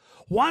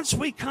 once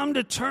we come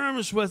to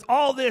terms with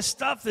all this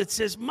stuff that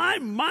says, my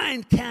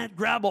mind can't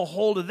grab a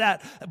hold of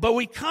that, but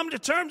we come to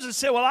terms and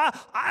say, well,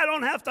 I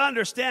don't have to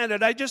understand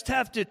it. I just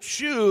have to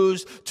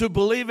choose to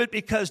believe it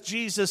because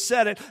Jesus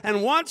said it.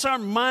 And once our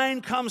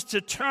mind comes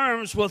to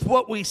terms with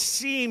what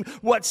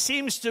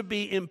seems to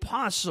be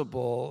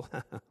impossible,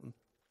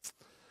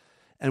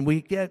 and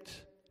we get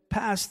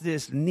past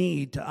this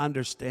need to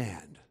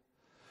understand.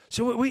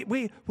 So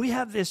we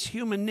have this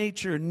human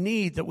nature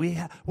need that we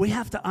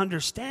have to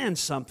understand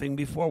something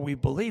before we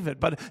believe it.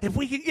 But if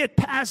we could get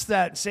past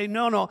that and say,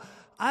 no,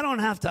 I don't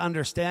have to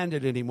understand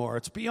it anymore.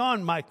 It's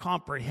beyond my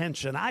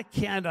comprehension. I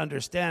can't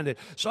understand it.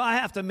 So I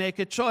have to make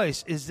a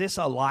choice. Is this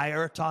a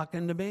liar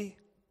talking to me?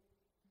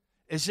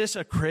 Is this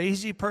a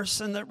crazy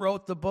person that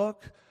wrote the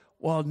book?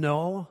 Well,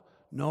 no,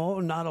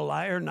 not a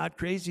liar, not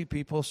crazy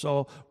people.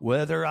 So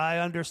whether I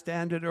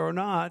understand it or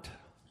not,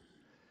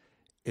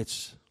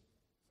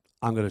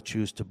 I'm going to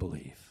choose to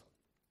believe.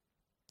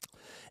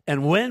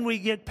 And when we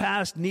get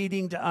past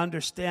needing to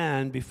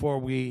understand before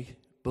we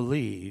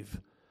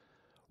believe,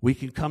 we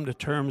can come to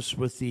terms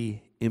with the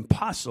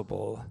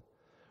impossible.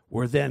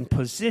 We're then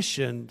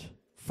positioned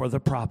for the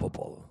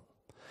probable.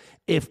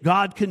 If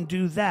God can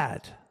do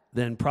that,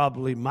 then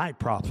probably my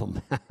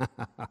problem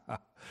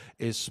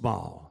is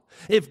small.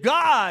 If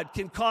God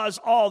can cause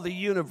all the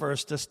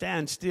universe to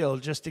stand still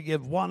just to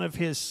give one of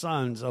his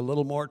sons a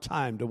little more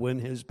time to win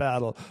his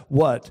battle,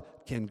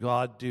 what can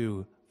God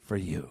do for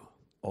you,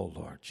 oh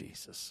Lord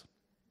Jesus?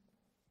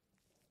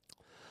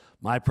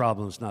 My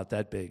problem's not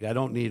that big. I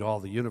don't need all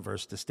the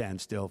universe to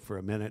stand still for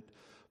a minute,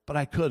 but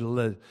I could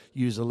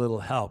use a little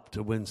help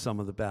to win some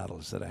of the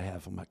battles that I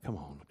have. I'm like, come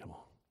on.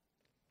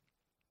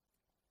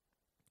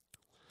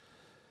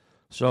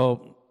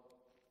 So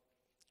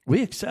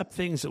we accept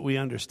things that we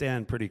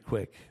understand pretty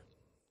quick.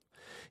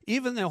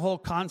 Even the whole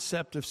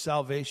concept of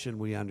salvation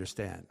we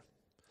understand.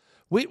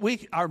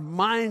 Our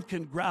mind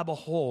can grab a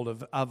hold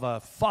of a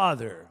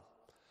father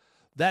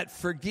that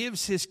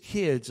forgives his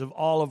kids of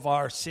all of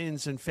our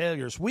sins and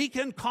failures. We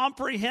can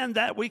comprehend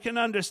that. We can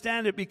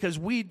understand it because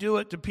we do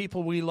it to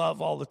people we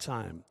love all the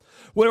time.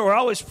 We're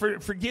always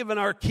forgiving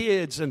our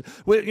kids, and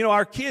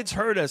our kids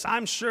hurt us.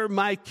 I'm sure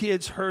my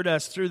kids hurt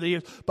us through the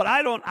years, but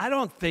I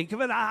don't think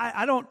of it.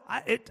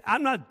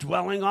 I'm not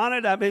dwelling on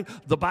it. I mean,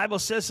 the Bible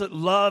says that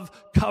love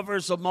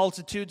covers the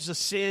multitudes of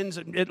sins.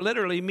 It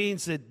literally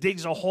means it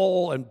digs a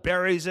hole and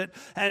buries it.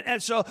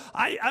 And so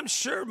I'm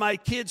sure my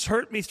kids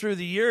hurt me through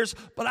the years,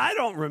 but I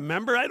don't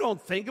remember. I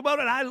don't think about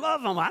it. I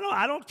love them.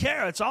 I don't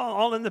care. It's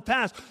all in the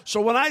past.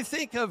 So when I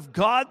think of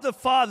God the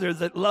Father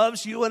that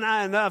loves you and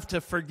I enough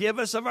to forgive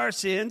us of our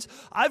sins,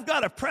 I've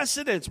got a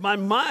precedence. My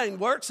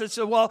mind works and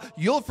says, well,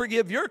 you'll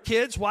forgive your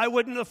kids. Why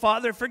wouldn't the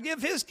Father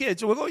forgive his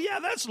kids? And we'll go, yeah,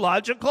 that's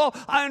logical.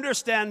 I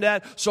understand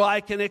that, so I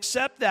can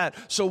accept that.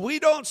 So we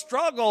don't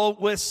struggle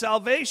with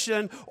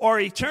salvation or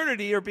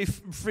eternity or be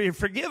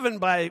forgiven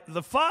by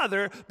the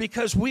Father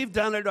because we've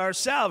done it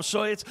ourselves.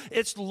 So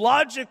it's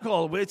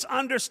logical. It's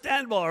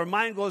understandable. Our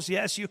mind goes,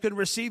 yes, you can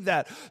receive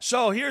that.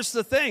 So here's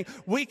the thing.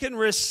 We can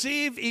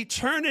receive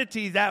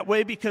eternity that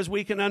way because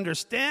we can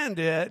understand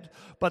it,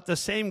 but the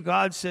same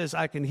God says,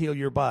 I can heal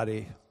your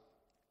body.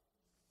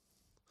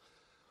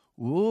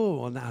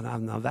 Ooh, now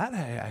that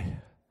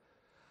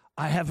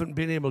I haven't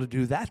been able to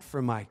do that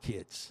for my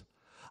kids.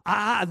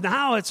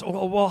 Now it's,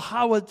 well,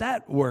 how would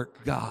that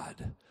work,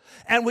 God?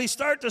 And we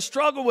start to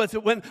struggle with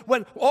it when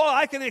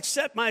I can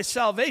accept my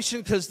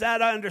salvation because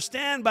that I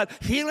understand, but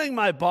healing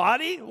my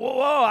body?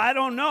 Whoa, I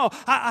don't know.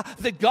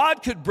 That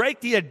God could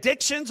break the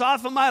addictions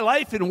off of my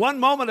life in one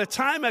moment of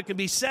time. I can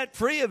be set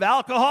free of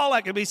alcohol. I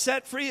can be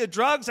set free of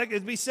drugs. I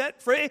can be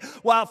set free.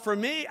 Well, for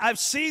me, I've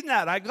seen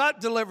that. I got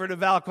delivered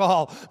of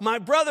alcohol. My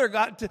brother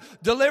got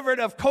delivered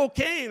of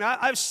cocaine.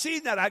 I've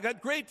seen that. I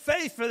got great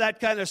faith for that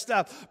kind of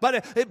stuff.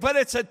 But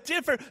it's a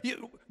different...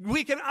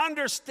 We can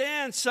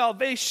understand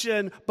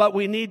salvation, but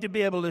we need to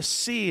be able to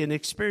see and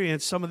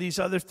experience some of these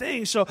other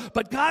things.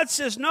 But God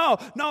says, no,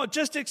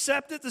 just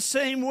accept it the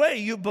same way.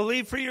 You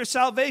believe for your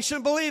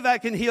salvation, believe I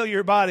can heal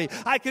your body.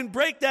 I can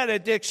break that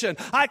addiction.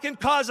 I can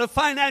cause a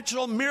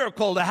financial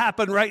miracle to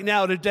happen right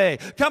now today.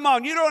 Come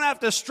on, you don't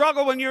have to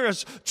struggle when you're a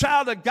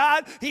child of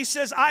God. He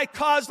says, I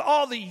caused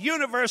all the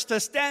universe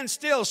to stand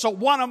still so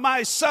one of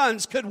my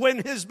sons could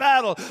win his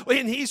battle.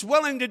 And he's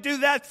willing to do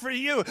that for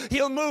you.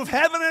 He'll move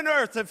heaven and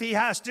earth if he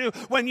has to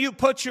when you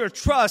put your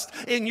trust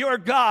in your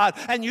God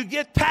and you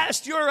get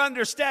past your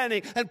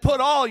understanding and put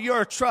all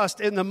your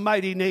trust in the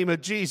mighty name of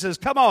Jesus.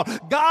 Come on.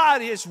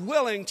 God is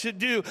willing to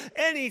do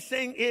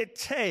anything it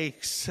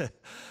takes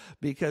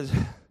because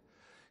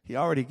he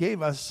already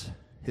gave us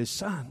his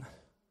son.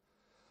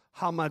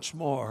 How much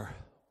more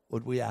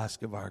would we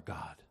ask of our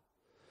God?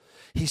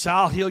 He said,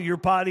 I'll heal your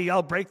body.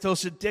 I'll break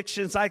those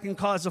addictions. I can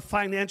cause a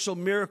financial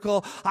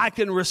miracle. I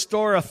can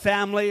restore a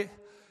family.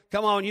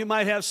 Come on, you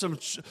might have some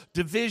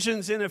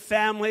divisions in a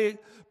family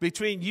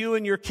between you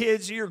and your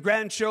kids or your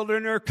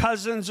grandchildren or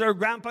cousins or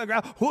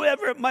grandpa,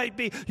 whoever it might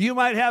be. You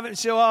might have it and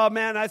say, oh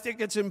man, I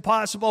think it's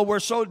impossible. We're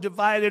so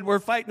divided. We're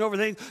fighting over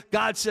things.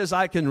 God says,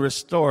 I can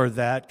restore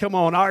that. Come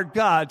on, our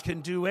God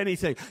can do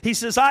anything. He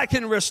says, I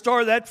can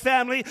restore that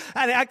family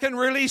and I can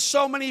release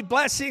so many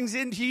blessings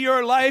into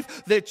your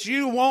life that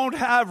you won't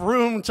have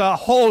room to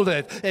hold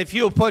it if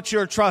you put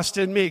your trust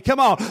in me. Come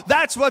on,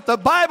 that's what the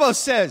Bible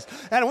says.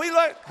 And we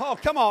look, oh,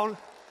 come on.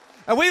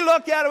 And we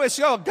look at it and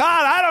say, oh,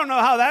 God, I don't know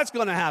how that's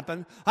going to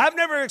happen. I've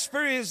never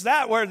experienced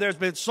that where there's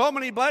been so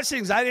many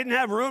blessings. I didn't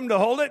have room to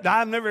hold it.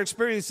 I've never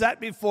experienced that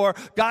before.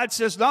 God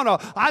says, no,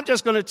 I'm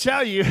just going to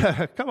tell you,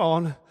 come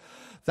on.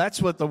 That's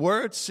what the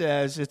Word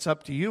says. It's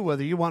up to you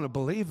whether you want to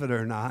believe it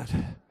or not.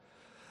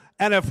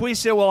 And if we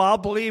say, well, I'll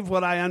believe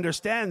what I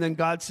understand, then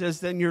God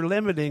says, then you're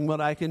limiting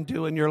what I can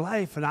do in your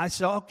life. And I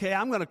say, okay,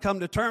 I'm going to come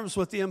to terms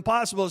with the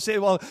impossible. Say,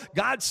 well,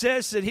 God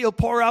says that he'll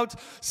pour out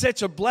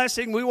such a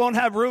blessing. We won't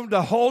have room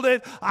to hold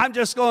it. I'm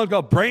just going to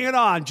go, bring it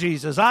on,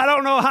 Jesus. I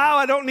don't know how.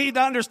 I don't need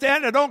to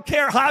understand. I don't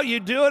care how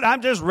you do it.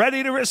 I'm just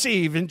ready to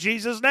receive in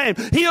Jesus' name.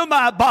 Heal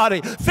my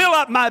body. Fill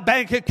up my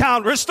bank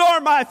account.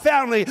 Restore my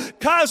family.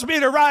 Cause me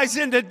to rise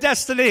into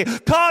destiny.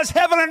 Cause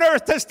heaven and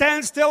earth to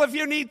stand still if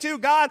you need to,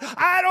 God.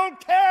 I don't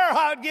care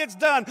how it gets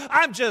done.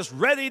 I'm just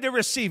ready to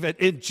receive it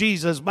in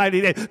Jesus'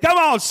 mighty name. Come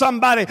on,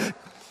 somebody.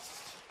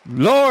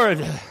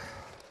 Lord,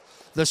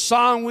 the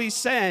song we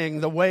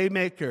sang, The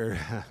Waymaker.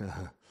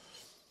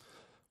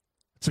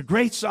 It's a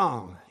great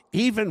song.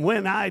 even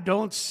when I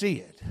don't see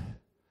it,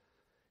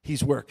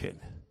 he's working.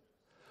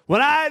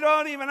 When I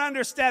don't even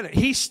understand it,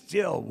 he's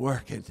still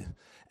working.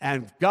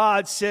 And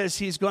God says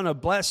he's going to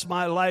bless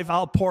my life.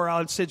 I'll pour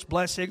out such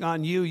blessing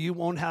on you, you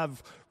won't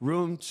have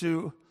room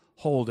to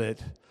hold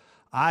it.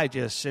 I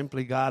just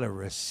simply got to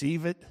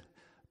receive it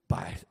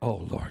by, oh,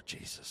 Lord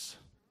Jesus.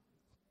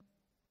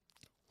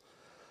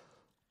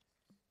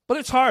 But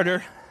it's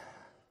harder.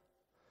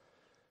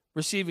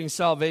 Receiving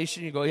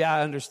salvation, you go, yeah,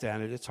 I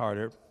understand it. It's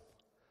harder.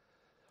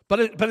 But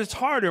it's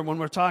harder when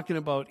we're talking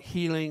about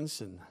healings.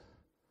 And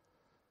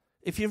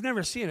if you've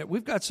never seen it,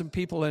 we've got some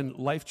people in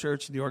Life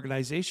Church, the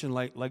organization,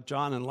 like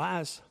John and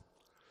Laz.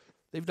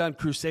 They've done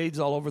crusades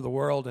all over the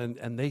world,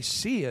 and they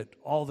see it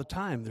all the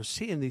time. They're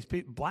seeing these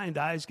people, blind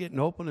eyes getting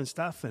open and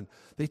stuff, and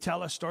they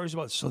tell us stories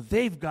about it. So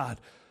they've got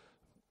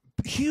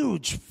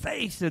huge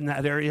faith in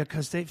that area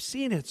because they've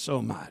seen it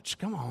so much.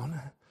 Come on.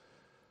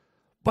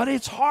 But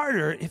it's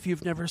harder if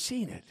you've never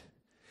seen it.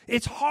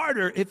 It's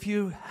harder if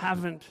you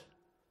haven't.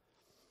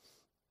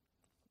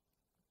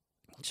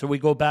 So we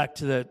go back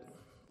to that,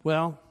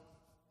 well,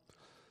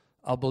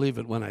 I'll believe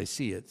it when I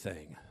see it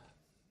thing.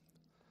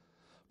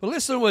 But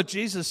listen to what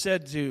Jesus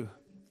said to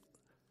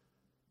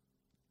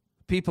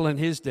people in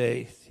his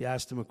day. He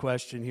asked them a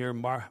question here,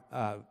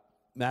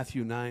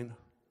 Matthew 9,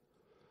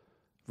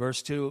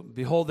 verse 2.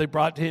 Behold, they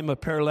brought to him a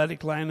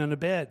paralytic lying on a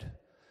bed.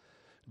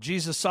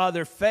 Jesus saw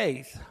their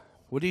faith.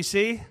 What did he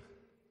see?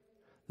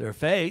 Their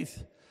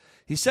faith.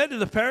 He said to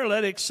the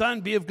paralytic,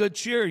 son, be of good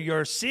cheer.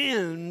 Your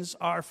sins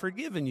are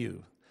forgiven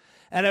you.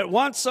 And at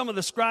once some of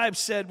the scribes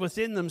said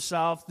within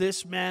themselves,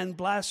 this man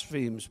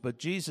blasphemes. But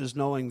Jesus,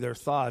 knowing their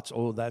thoughts,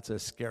 oh, that's a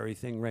scary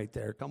thing right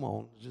there. Come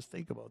on, just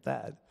think about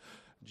that.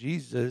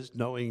 Jesus,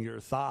 knowing your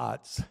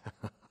thoughts.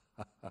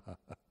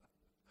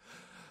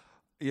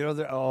 You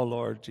know, oh,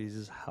 Lord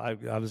Jesus, I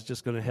was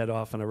just going to head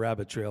off on a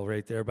rabbit trail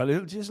right there.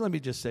 But just let me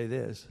just say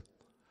this.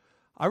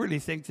 I really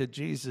think that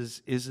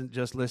Jesus isn't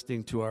just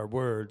listening to our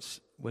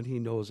words when he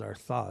knows our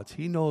thoughts.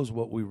 He knows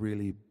what we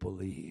really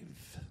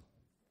believe.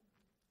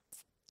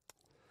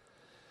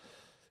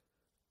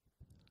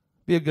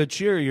 Be of good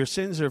cheer, your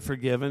sins are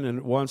forgiven.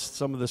 And once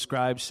some of the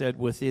scribes said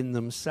within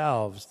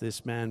themselves,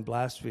 this man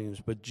blasphemes.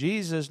 But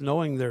Jesus,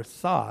 knowing their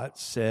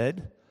thoughts,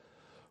 said,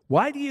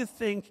 why do you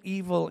think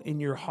evil in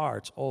your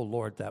hearts? Oh,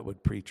 Lord, that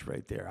would preach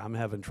right there. I'm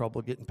having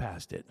trouble getting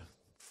past it.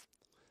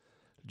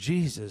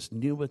 Jesus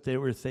knew what they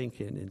were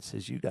thinking and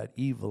says, you got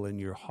evil in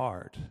your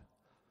heart.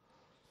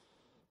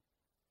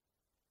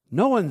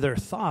 Knowing their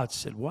thoughts,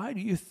 said, why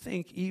do you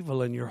think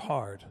evil in your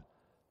heart?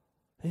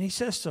 And he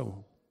says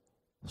so.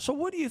 So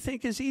what do you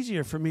think is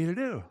easier for me to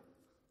do?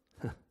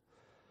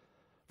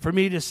 For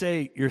me to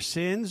say, your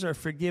sins are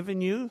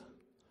forgiven you,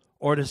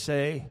 or to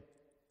say,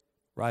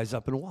 rise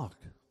up and walk?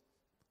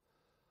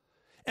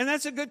 And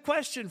that's a good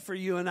question for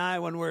you and I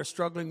when we're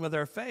struggling with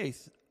our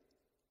faith.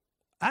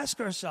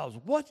 Ask ourselves,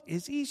 what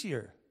is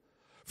easier?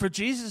 For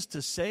Jesus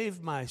to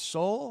save my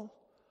soul,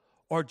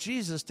 or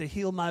Jesus to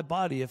heal my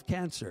body of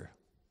cancer?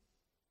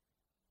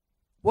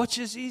 Which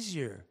is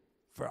easier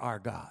for our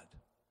God?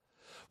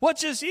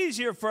 Which is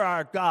easier for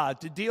our God,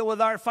 to deal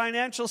with our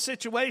financial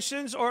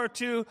situations or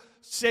to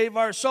save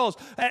our souls?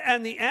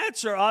 And the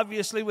answer,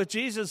 obviously, with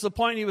Jesus, the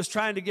point he was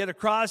trying to get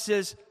across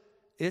is,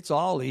 it's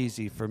all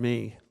easy for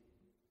me.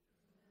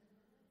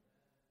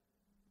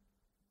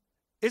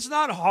 It's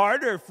not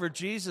harder for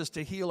Jesus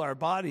to heal our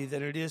body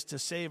than it is to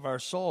save our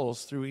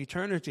souls through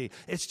eternity.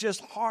 It's just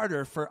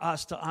harder for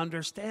us to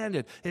understand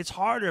it. It's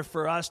harder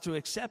for us to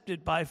accept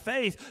it by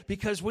faith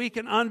because we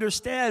can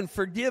understand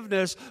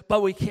forgiveness,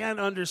 but we can't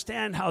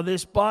understand how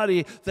this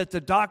body that the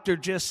doctor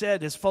just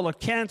said is full of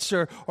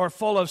cancer or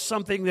full of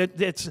something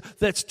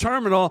that's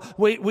terminal.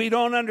 We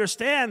don't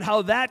understand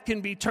how that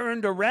can be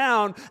turned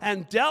around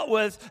and dealt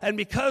with, and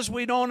because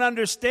we don't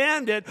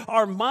understand it,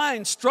 our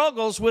mind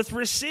struggles with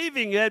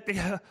receiving it.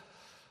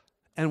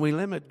 And we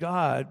limit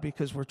God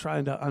because we're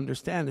trying to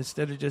understand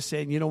instead of just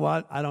saying, you know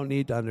what, I don't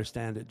need to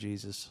understand it,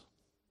 Jesus.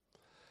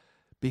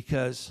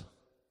 Because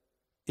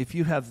if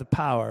you have the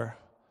power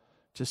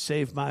to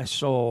save my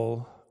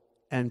soul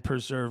and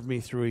preserve me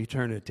through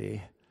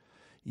eternity,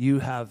 you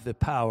have the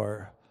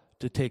power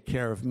to take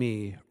care of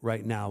me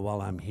right now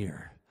while I'm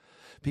here.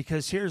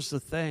 Because here's the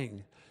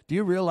thing. Do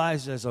you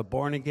realize as a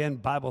born-again,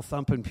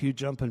 Bible-thumping,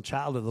 pew-jumping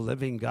child of the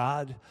living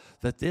God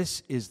that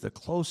this is the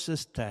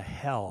closest to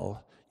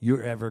hell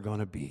you're ever going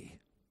to be?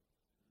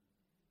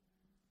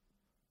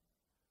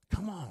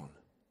 Come on.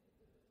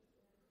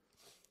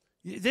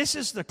 This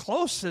is the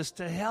closest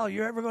to hell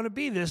you're ever going to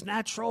be, this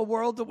natural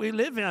world that we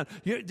live in.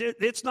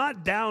 It's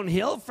not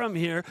downhill from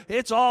here.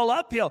 It's all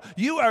uphill.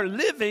 You are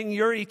living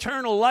your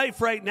eternal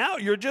life right now.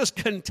 You're just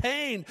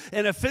contained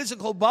in a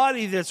physical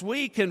body that's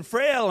weak and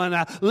frail and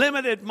a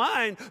limited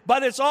mind,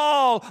 but it's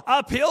all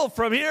uphill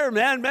from here,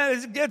 man.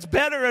 It gets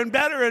better and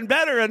better and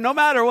better, and no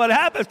matter what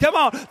happens, come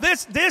on,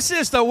 this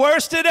is the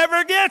worst it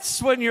ever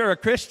gets when you're a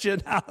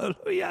Christian.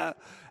 Hallelujah.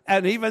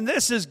 And even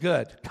this is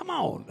good. Come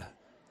on.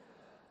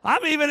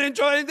 I'm even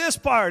enjoying this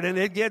part, and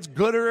it gets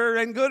gooder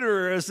and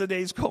gooder as the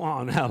days go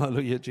on.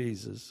 Hallelujah,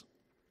 Jesus.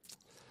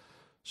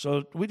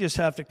 So we just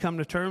have to come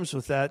to terms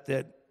with that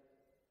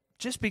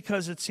just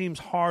because it seems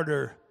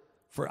harder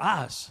for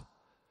us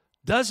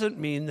doesn't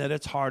mean that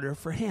it's harder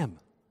for him.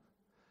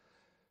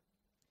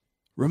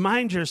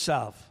 Remind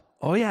yourself,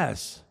 oh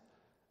yes,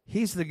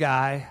 he's the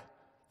guy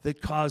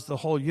that caused the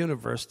whole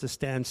universe to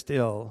stand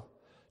still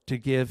to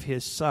give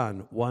his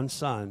son, one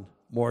son,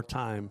 more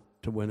time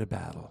to win a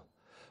battle.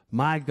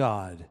 My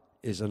God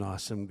is an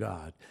awesome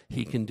God.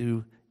 He can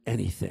do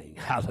anything.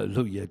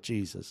 Hallelujah,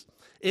 Jesus.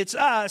 It's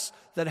us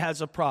that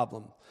has a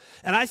problem.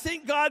 And I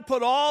think God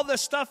put all the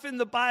stuff in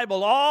the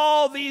Bible,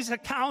 all these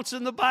accounts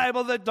in the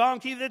Bible, the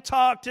donkey that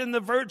talked and the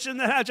virgin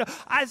that had,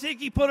 I think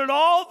he put it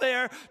all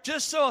there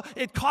just so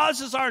it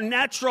causes our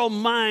natural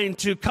mind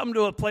to come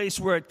to a place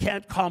where it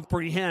can't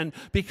comprehend,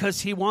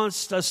 because he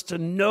wants us to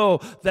know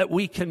that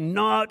we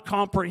cannot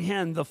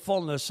comprehend the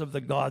fullness of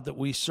the God that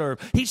we serve.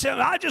 He said,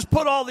 I just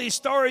put all these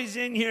stories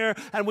in here,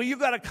 and you've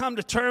got to come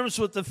to terms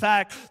with the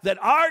fact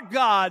that our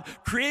God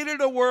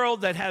created a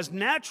world that has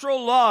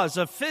natural laws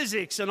of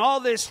physics and all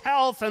this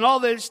health and all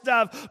this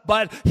stuff,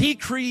 but he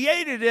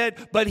created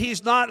it, but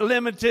he's not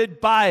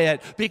limited by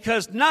it,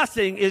 because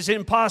nothing is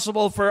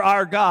impossible for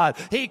our God.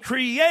 He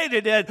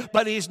created it,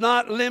 but he's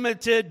not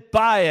limited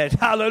by it.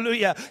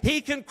 Hallelujah.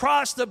 He can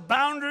cross the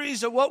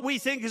boundaries of what we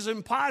think is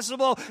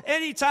impossible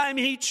anytime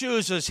he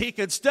chooses. He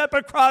can step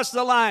across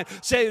the line,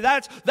 say,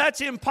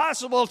 that's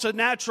impossible to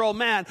natural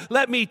man.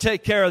 Let me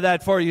take care of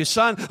that for you,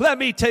 son. Let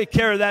me take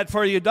care of that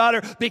for you,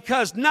 daughter,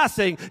 because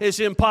nothing is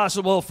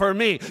impossible for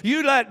me.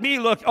 You let me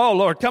look. Oh,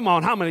 Lord, come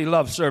on. How many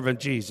love serving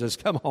Jesus?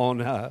 Come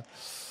on.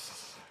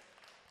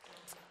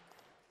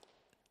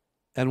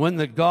 And when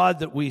the God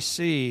that we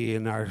see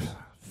in our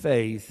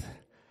faith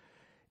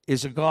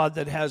is a God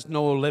that has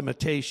no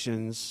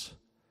limitations,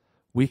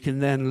 we can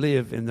then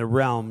live in the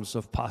realms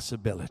of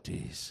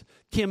possibilities.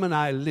 Kim and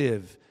I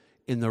live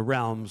in the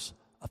realms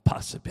of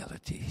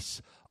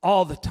possibilities.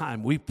 All the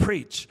time. We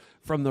preach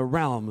from the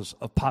realms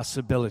of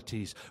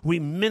possibilities. We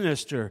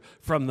minister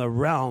from the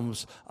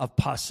realms of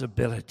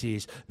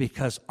possibilities,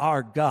 because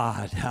our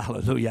God,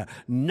 hallelujah,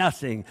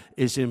 nothing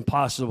is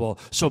impossible.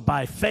 So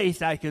by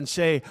faith I can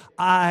say,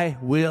 I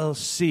will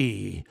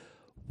see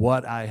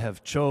what I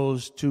have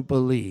chose to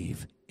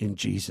believe in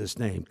Jesus'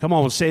 name. Come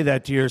on, say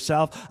that to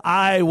yourself.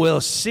 I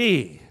will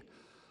see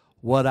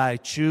what I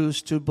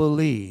choose to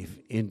believe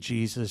in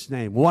Jesus'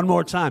 name. One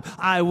more time.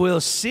 I will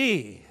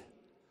see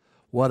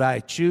what I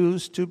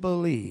choose to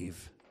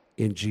believe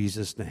in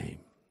Jesus' name.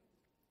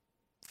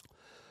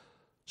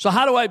 So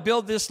how do I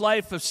build this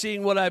life of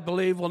seeing what I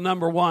believe? Well,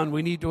 number one,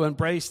 we need to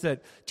embrace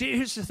that.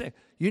 Here's the thing.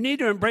 You need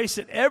to embrace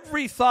that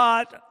every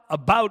thought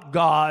about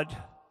God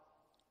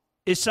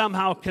is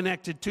somehow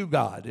connected to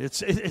God.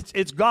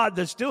 It's God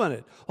that's doing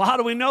it. Well, how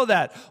do we know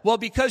that? Well,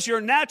 because your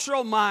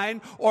natural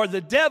mind or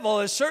the devil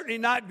is certainly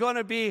not going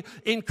to be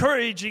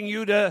encouraging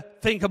you to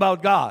think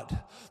about God.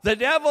 The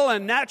devil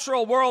and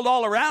natural world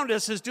all around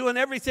us is doing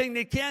everything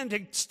they can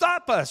to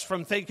stop us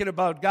from thinking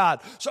about God.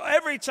 So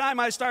every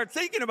time I start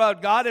thinking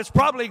about God, it's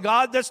probably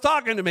God that's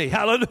talking to me.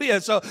 Hallelujah.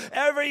 So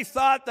every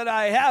thought that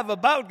I have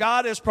about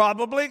God is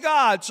probably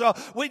God. So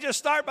we just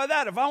start by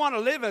that. If I want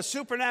to live a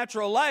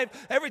supernatural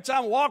life, every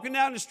time I'm walking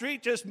down the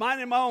street just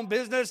minding my own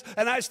business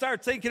and I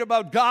start thinking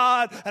about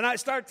God and I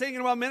start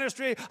thinking about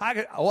ministry,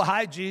 oh,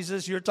 hi,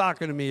 Jesus, you're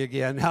talking to me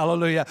again.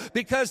 Hallelujah.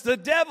 Because the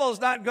devil's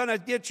not going to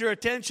get your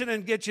attention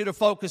and get you to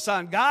focus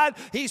on God.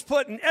 He's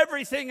putting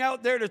everything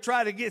out there to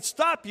try to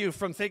stop you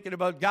from thinking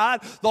about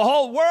God. The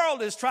whole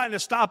world is trying to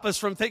stop us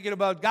from thinking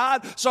about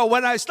God. So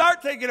when I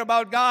start thinking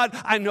about God,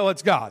 I know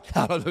it's God.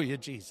 Hallelujah,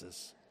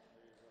 Jesus.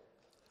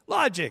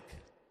 Logic.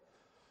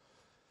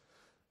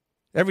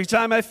 Every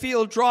time I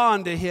feel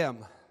drawn to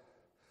him.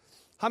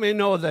 How many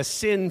know the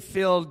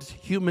sin-filled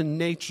human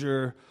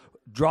nature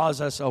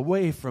draws us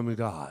away from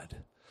God?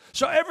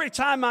 So every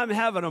time I'm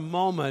having a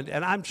moment,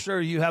 and I'm sure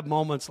you have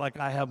moments like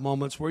I have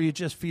moments where you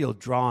just feel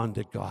drawn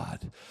to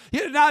God.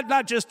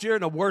 Not just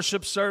during a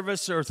worship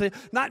service or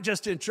not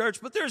just in church,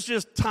 but there's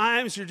just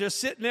times you're just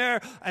sitting there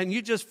and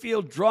you just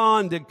feel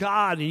drawn to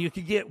God, and you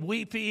can get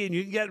weepy and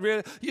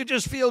you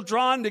just feel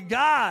drawn to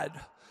God.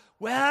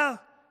 Well,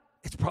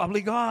 it's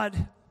probably God.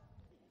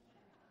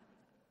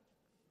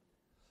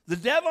 The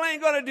devil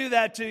ain't going to do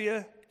that to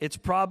you. It's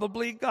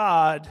probably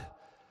God.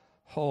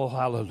 Oh,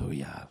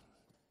 hallelujah.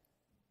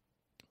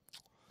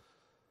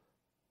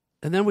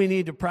 And then we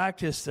need to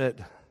practice that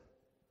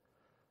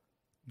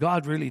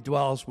God really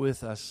dwells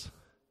with us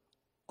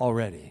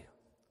already.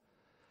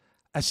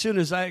 As soon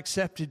as I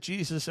accepted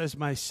Jesus as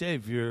my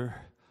Savior,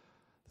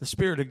 the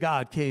Spirit of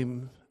God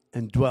came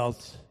and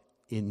dwelt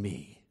in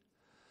me.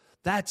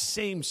 That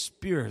same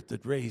Spirit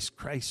that raised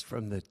Christ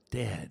from the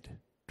dead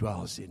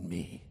dwells in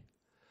me.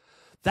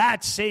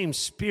 That same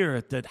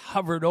Spirit that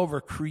hovered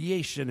over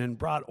creation and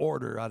brought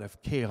order out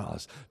of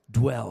chaos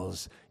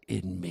dwells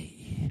in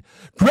me.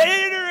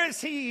 Greater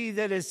is he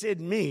that is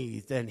in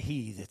me than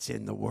he that's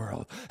in the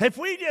world. If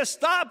we just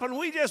stop and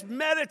we just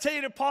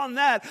meditate upon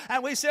that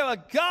and we say, well,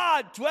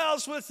 God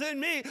dwells within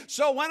me.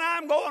 So when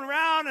I'm going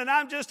around and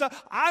I'm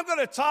going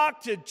to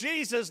talk to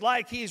Jesus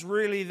like he's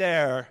really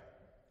there.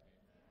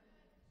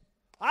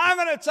 I'm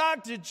going to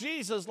talk to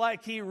Jesus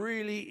like he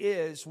really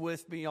is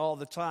with me all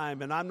the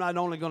time. And I'm not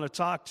only going to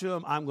talk to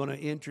him, I'm going to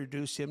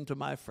introduce him to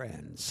my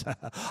friends.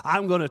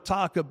 I'm going to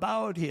talk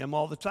about him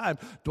all the time.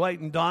 Dwight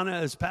and Donna,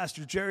 as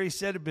Pastor Jerry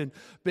said, have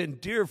been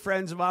dear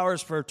friends of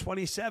ours for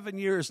 27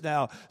 years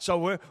now.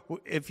 So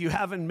if you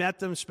haven't met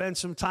them, spend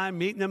some time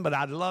meeting them. But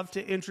I'd love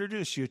to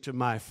introduce you to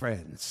my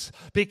friends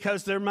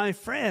because they're my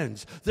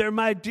friends. They're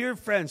my dear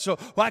friends. So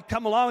I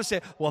come along and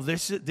say, well,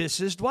 this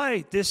is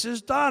Dwight. This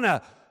is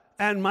Donna.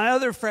 And my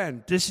other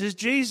friend, this is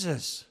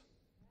Jesus.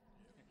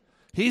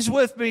 He's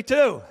with me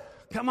too.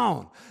 Come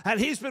on. And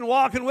he's been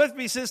walking with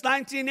me since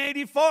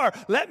 1984.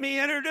 Let me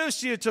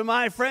introduce you to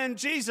my friend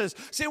Jesus.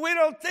 See, we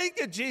don't think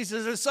of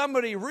Jesus as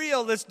somebody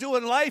real that's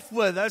doing life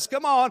with us.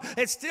 Come on.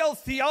 It's still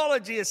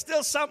theology. It's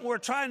still something we're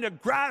trying to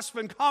grasp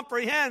and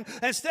comprehend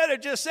instead of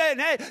just saying,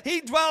 hey,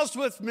 he dwells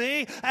with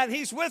me and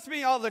he's with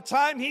me all the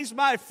time. He's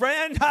my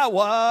friend.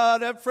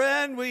 What a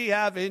friend we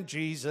have in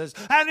Jesus.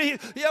 And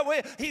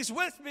he's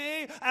with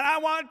me, and I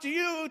want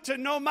you to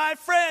know my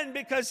friend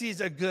because he's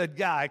a good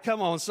guy.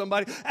 Come on,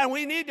 somebody. And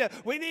we need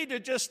to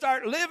just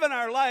start living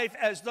our life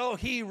as though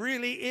he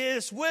really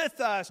is with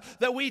us.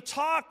 That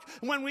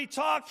when we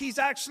talk, he's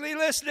actually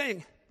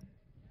listening.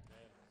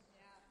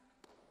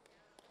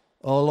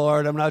 Oh,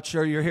 Lord, I'm not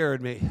sure you're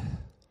hearing me.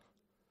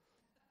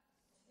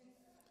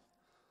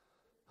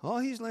 Oh,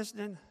 he's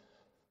listening.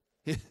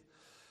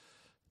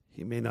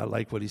 He may not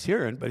like what he's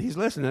hearing, but he's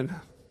listening.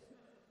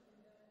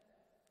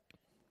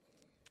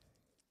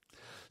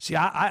 See,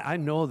 I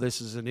know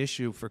this is an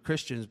issue for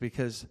Christians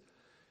because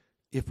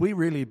if we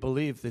really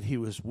believe that he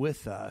was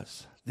with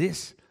us,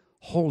 this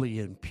holy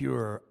and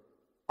pure,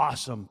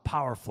 awesome,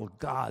 powerful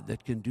God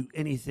that can do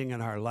anything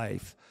in our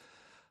life,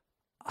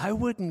 I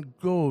wouldn't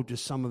go to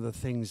some of the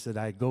things that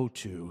I go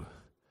to.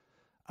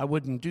 I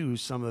wouldn't do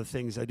some of the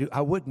things I do.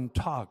 I wouldn't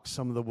talk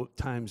some of the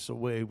times the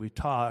way we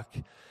talk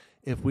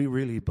if we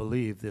really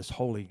believe this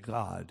holy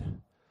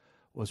God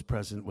was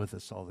present with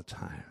us all the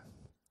time.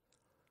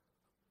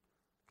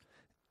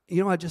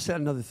 You know, I just had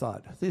another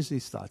thought.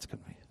 These thoughts come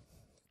to me.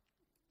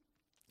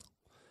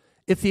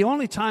 If the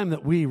only time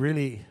that we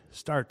really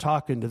start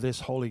talking to this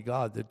holy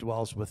God that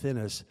dwells within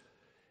us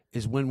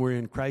is when we're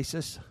in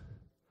crisis,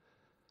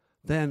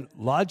 then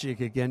logic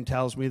again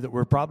tells me that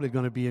we're probably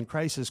going to be in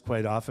crisis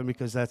quite often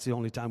because that's the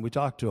only time we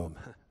talk to him.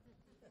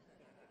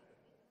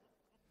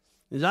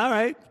 It's all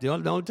right. The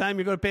only time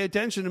you're going to pay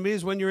attention to me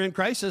is when you're in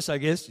crisis, I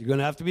guess. You're going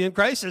to have to be in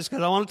crisis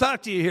because I want to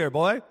talk to you here,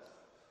 boy.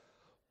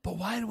 But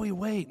why do we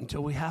wait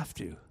until we have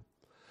to?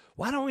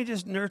 Why don't we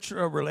just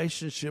nurture a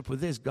relationship with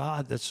this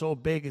God that's so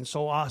big and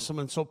so awesome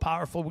and so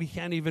powerful we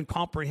can't even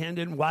comprehend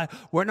it? And why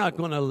we're not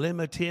going to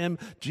limit him.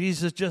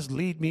 Jesus, just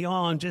lead me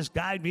on. Just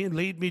guide me and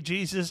lead me,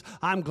 Jesus.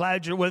 I'm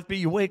glad you're with me.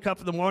 You wake up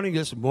in the morning,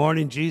 this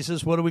morning,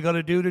 Jesus, what are we going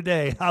to do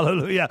today?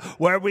 Hallelujah.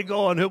 Where are we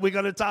going? Who are we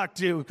going to talk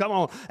to? Come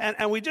on.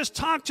 And we just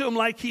talk to him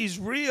like he's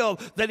real,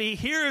 that he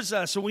hears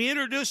us, and we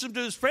introduce him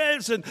to his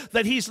friends, and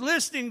that he's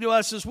listening to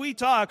us as we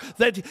talk.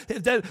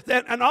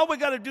 And all we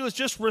got to do is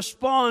just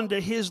respond to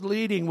his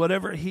leading,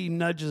 whatever he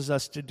nudges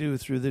us to do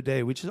through the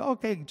day, which is,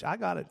 okay, I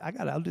got it,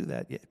 I'll do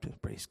that. Yeah,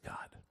 praise God.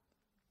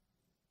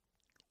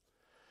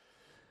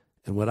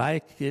 And when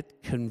I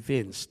get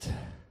convinced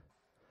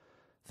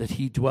that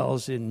he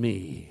dwells in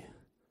me,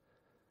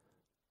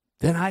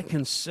 then I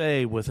can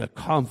say with a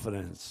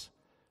confidence,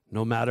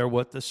 no matter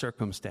what the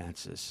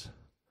circumstances,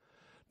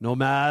 no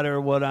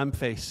matter what I'm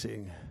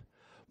facing,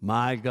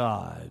 my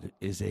God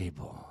is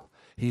able.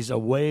 He's a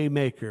way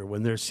maker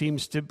when there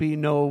seems to be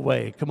no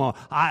way. Come on.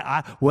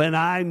 When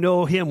I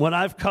know him, when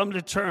I've come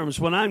to terms,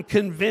 when I'm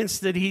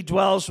convinced that he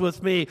dwells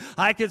with me,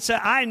 I can say,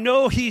 I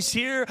know he's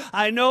here.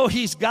 I know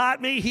he's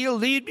got me. He'll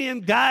lead me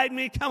and guide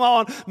me. Come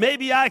on.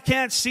 Maybe I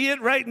can't see it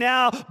right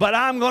now, but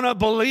I'm going to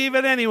believe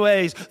it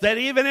anyways. That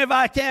even if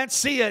I can't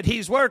see it,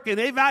 he's working.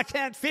 If I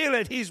can't feel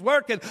it, he's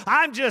working.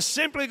 I'm just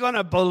simply going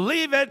to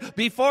believe it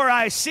before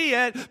I see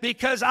it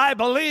because I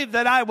believe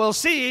that I will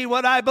see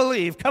what I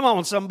believe. Come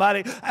on,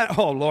 somebody.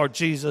 Oh, Lord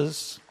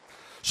Jesus.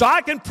 So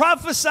I can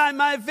prophesy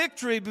my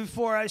victory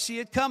before I see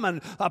it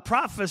coming. A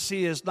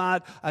prophecy is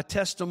not a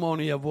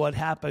testimony of what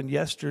happened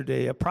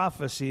yesterday. A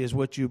prophecy is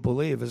what you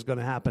believe is going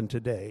to happen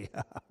today.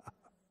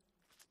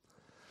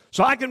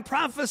 So I can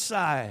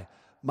prophesy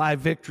my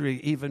victory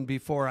even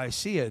before I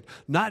see it.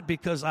 Not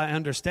because I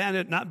understand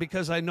it, not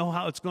because I know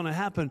how it's going to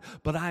happen,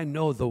 but I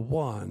know the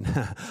one.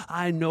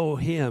 I know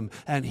him,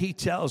 and he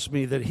tells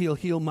me that he'll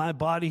heal my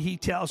body. He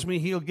tells me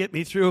he'll get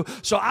me through.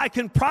 So I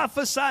can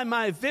prophesy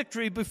my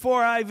victory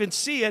before I even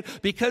see it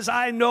because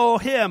I know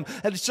him.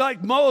 And it's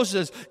like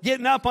Moses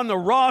getting up on the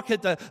rock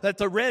at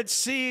the Red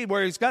Sea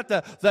where he's got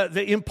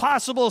the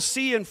impossible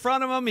sea in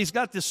front of him. He's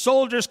got the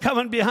soldiers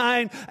coming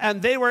behind,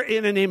 and they were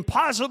in an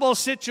impossible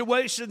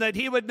situation that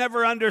he would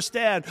never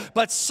understand.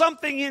 But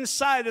something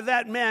inside of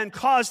that man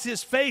caused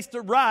his faith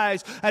to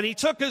rise, and he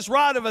took his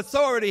rod of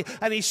authority,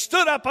 and he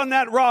stood up on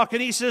that rock,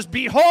 and he says,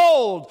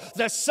 behold,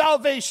 the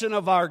salvation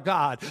of our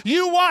God.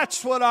 You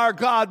watch what our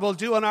God will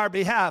do on our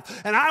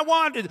behalf. And I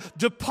want to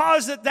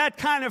deposit that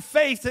kind of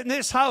faith in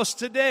this house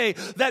today,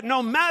 that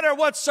no matter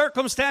what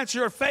circumstance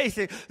you're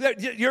facing,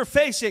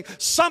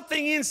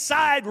 something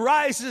inside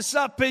rises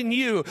up in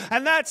you.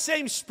 And that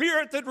same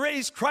spirit that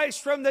raised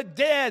Christ from the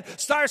dead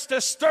starts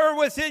to stir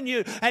within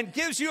you and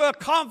gives you a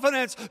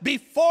confidence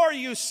before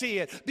you see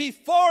it,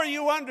 before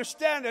you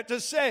understand it, to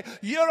say,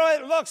 you know,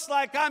 it looks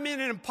like I'm in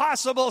an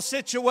impossible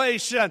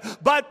situation,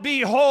 but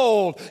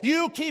behold,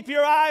 you keep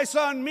your eyes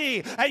on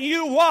me and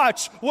you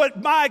watch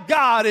what my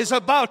God is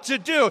about to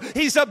do.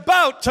 He's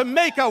about to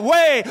make a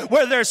way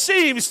where there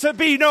seems to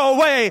be no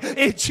way,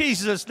 in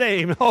Jesus'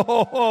 name.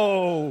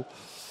 Oh,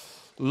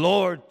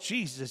 Lord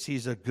Jesus,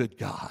 He's a good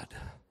God.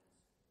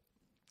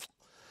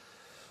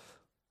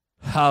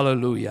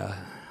 Hallelujah.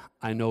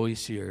 I know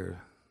He's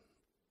here.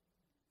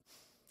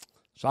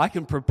 So I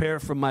can prepare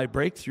for my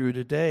breakthrough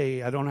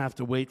today. I don't have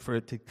to wait for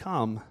it to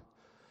come.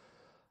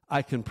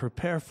 I can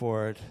prepare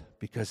for it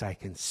because I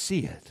can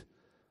see it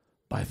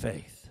by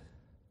faith.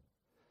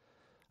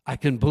 I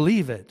can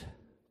believe it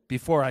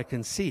before I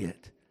can see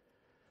it,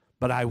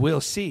 but I will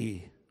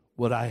see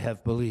what I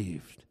have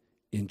believed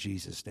in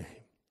Jesus' name.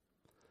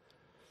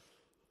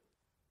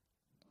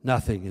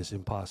 Nothing is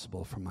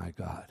impossible for my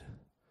God.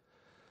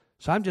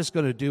 So I'm just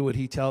going to do what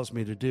He tells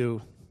me to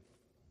do.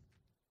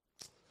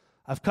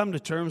 I've come to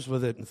terms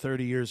with it in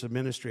 30 years of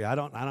ministry. I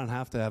don't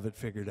have to have it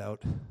figured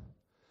out.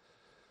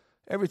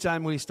 Every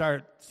time we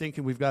start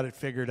thinking we've got it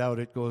figured out,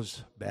 it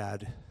goes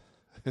bad.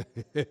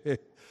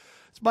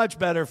 It's much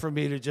better for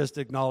me to just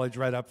acknowledge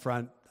right up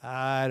front,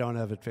 I don't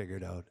have it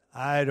figured out.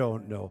 I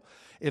don't know.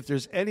 If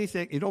there's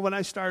anything, you know, when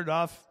I started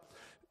off,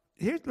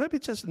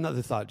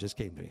 another thought just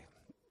came to me.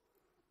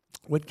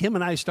 When Kim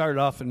and I started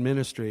off in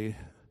ministry,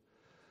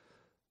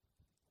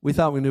 we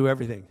thought we knew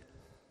everything.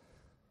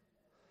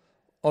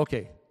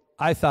 Okay,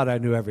 I thought I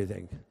knew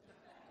everything.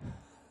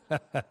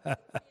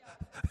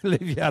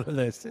 Leave you out of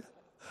this.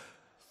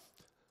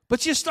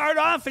 But you start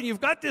off and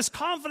you've got this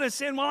confidence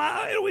in,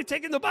 we've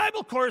taken the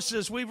Bible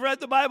courses, we've read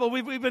the Bible,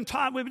 we've been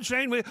taught, we've been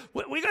trained,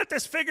 we got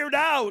this figured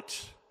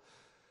out.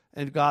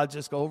 And God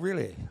just goes, oh,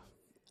 really?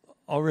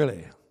 Oh,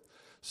 really?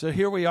 So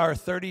here we are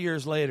 30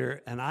 years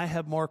later, and I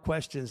have more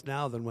questions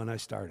now than when I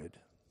started.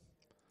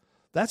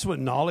 That's what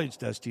knowledge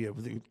does to you.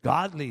 With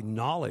godly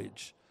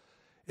knowledge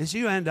is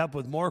you end up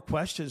with more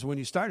questions when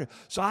you started.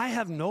 So I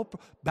have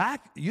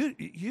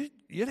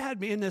you'd had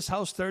me in this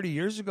house 30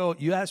 years ago.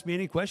 You asked me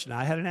any question,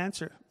 I had an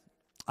answer.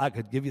 I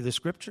could give you the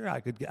scripture.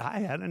 I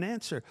had an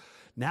answer.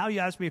 Now you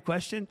ask me a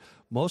question,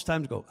 most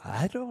times go,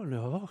 I don't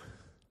know.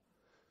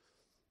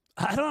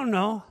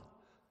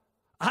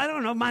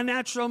 My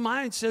natural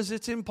mind says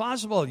it's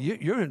impossible.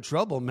 You're in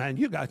trouble, man.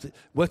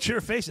 What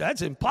you're facing,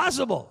 that's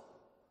impossible.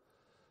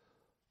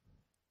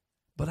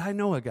 But I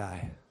know a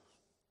guy.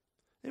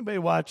 Anybody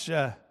watch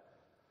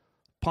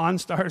Pawn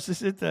Stars?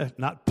 Is it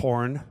not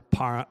porn,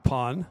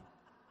 pawn?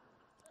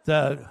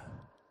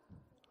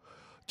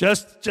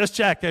 Just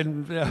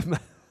checking. The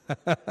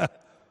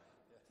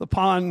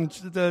pawn,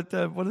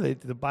 what are they?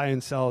 The buy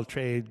and sell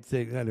trade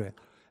thing. Anyway,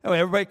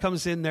 everybody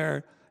comes in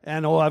there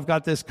and, I've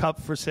got this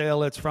cup for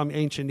sale. It's from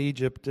ancient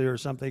Egypt or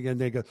something. And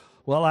they go,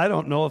 well, I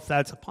don't know if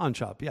that's a pawn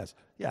shop. Yes.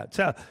 Yeah.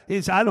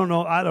 I don't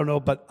know,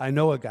 but I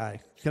know a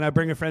guy. Can I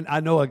bring a friend?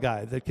 I know a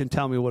guy that can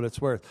tell me what it's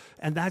worth.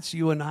 And that's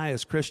you and I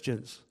as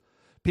Christians.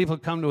 People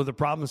come to with a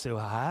problem and say,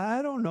 well,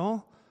 I don't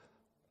know,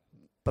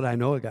 but I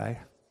know a guy.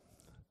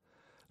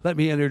 Let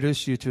me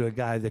introduce you to a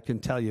guy that can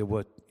tell you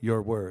what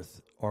you're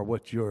worth or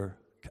what you're,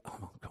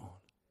 come on.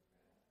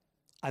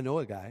 I know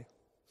a guy.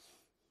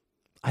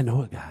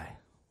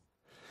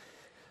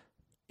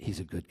 He's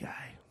a good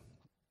guy.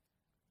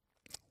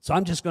 So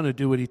I'm just going to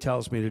do what he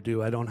tells me to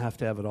do. I don't have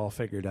to have it all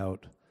figured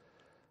out.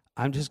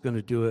 I'm just going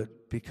to do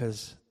it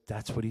because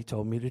that's what he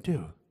told me to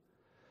do.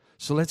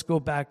 So let's go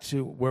back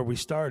to where we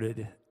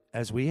started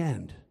as we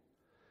end.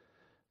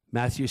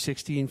 Matthew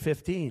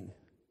 16:15.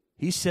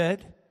 He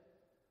said,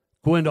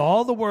 go into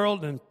all the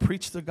world and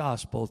preach the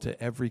gospel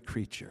to every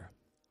creature.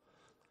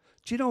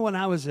 Do you know when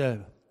I was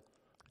a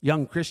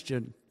young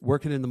Christian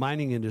working in the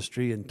mining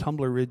industry in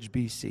Tumbler Ridge,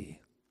 BC,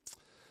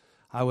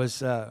 I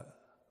was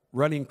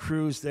running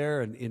crews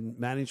there and in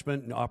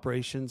management and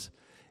operations.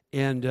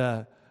 And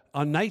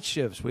on night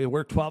shifts, we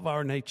worked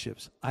 12-hour night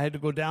shifts. I had to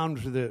go down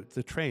to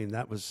the train.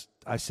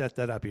 I set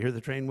that up. You hear the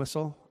train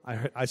whistle?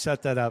 I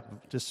set that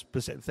up.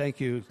 Thank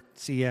you,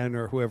 CN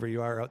or whoever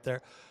you are out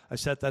there. I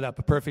set that up.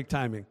 A perfect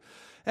timing.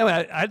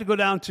 Anyway, I had to go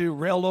down to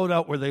rail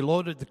loadout where they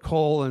loaded the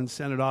coal and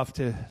sent it off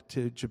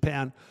to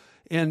Japan.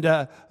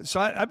 And so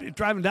I'd be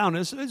driving down.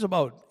 It's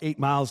about 8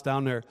 miles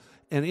down there.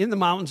 And in the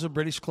mountains of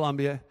British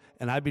Columbia,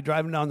 and I'd be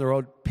driving down the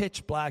road,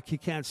 pitch black, you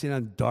can't see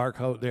nothing, dark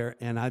out there,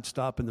 and I'd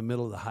stop in the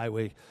middle of the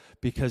highway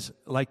because,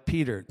 like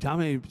Peter, tell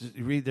me,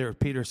 read there,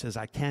 Peter says,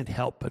 I can't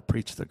help but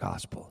preach the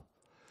gospel.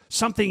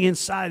 Something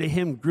inside of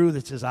him grew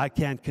that says, I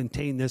can't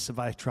contain this if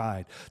I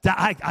tried. That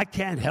I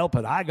can't help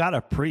it. I got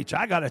to preach.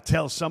 I got to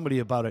tell somebody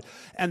about it.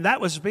 And that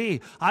was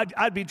me.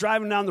 I'd be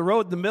driving down the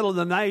road in the middle of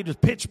the night. It was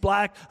pitch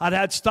black.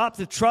 I'd stop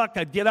the truck.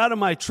 I'd get out of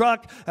my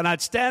truck, and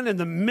I'd stand in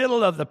the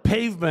middle of the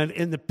pavement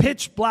in the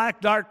pitch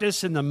black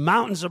darkness in the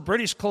mountains of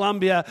British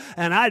Columbia,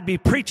 and I'd be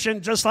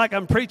preaching just like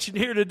I'm preaching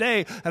here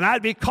today. And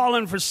I'd be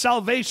calling for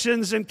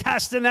salvations and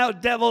casting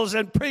out devils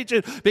and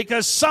preaching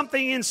because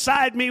something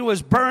inside me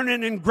was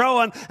burning and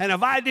growing. And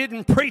if I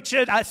didn't preach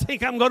it, I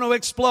think I'm going to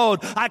explode.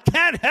 I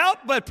can't help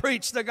but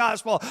preach the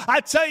gospel.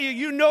 I tell you,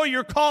 you know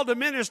you're called to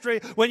ministry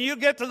when you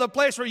get to the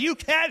place where you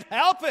can't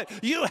help it.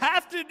 You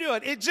have to do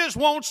it. It just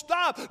won't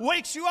stop.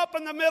 Wakes you up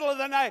in the middle of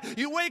the night.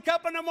 You wake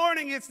up in the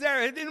morning, it's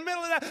there. In the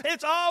middle of the night,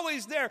 it's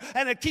always there.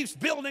 And it keeps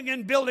building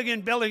and building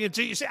and building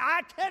until you say, I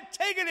can't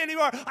take it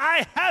anymore.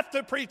 I have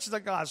to preach the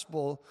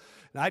gospel.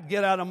 And I'd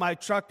get out of my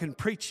truck and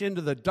preach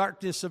into the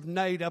darkness of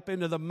night up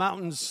into the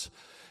mountains.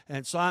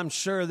 And so I'm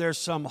sure there's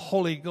some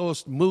Holy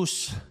Ghost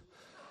moose,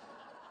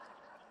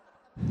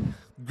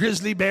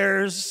 grizzly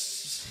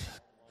bears,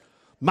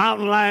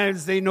 mountain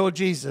lions. They know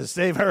Jesus.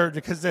 They've heard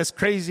because this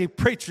crazy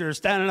preacher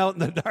standing out in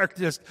the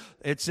darkness.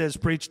 It says,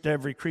 preach to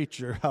every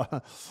creature.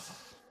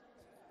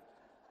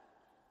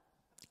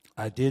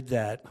 I did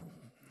that.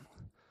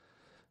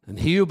 And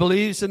he who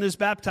believes and is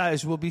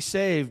baptized will be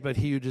saved, but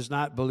he who does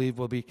not believe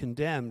will be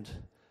condemned.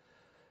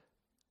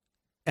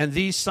 And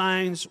these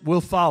signs will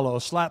follow.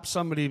 Slap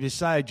somebody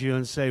beside you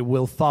and say,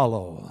 will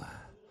follow.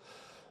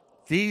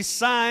 These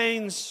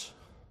signs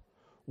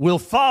will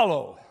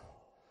follow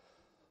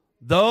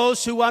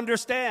those who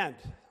understand.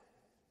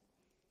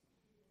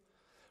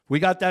 We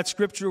got that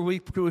scripture, we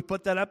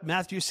put that up,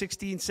 Matthew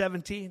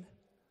 16:17.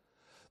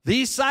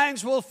 These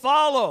signs will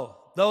follow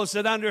those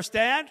that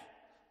understand?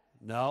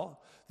 No.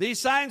 These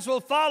signs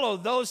will follow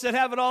those that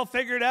have it all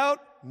figured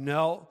out?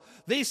 No.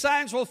 These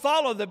signs will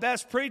follow the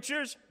best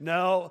preachers?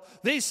 No.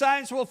 These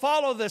signs will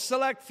follow the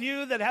select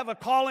few that have a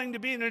calling to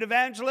be an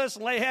evangelist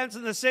and lay hands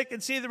on the sick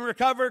and see them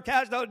recover,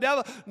 cast out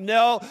devil?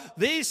 No.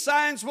 These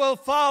signs will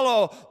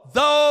follow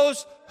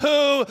those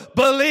who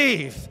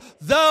believe.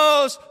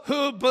 Those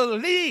who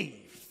believe.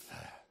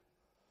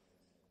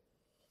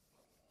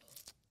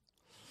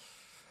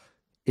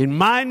 In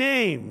my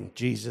name,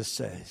 Jesus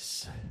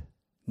says,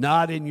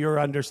 not in your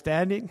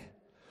understanding,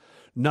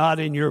 not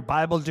in your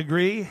Bible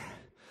degree,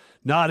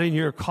 not in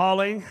your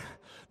calling,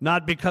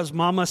 not because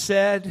mama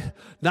said,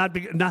 not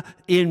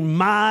in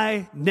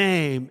my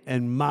name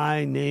and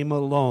my name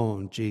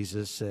alone,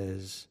 Jesus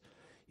says,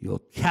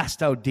 you'll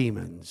cast out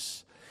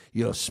demons.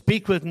 You'll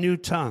speak with new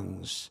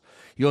tongues.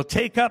 You'll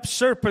take up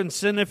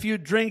serpents, and if you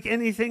drink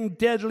anything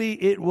deadly,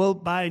 it will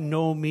by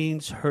no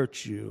means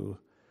hurt you.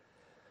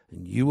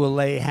 And you will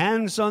lay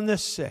hands on the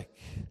sick,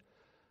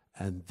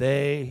 and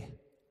they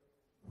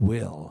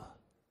will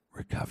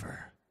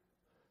recover.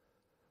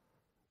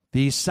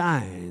 These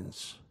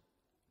signs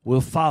will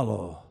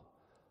follow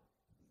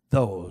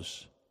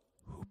those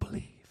who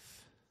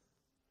believe.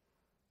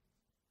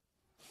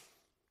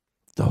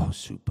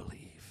 Those who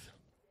believe.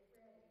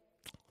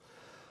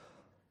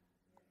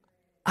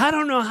 I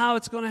don't know how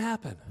it's going to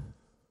happen.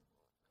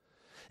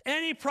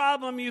 Any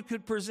problem you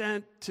could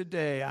present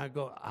today, I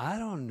go, I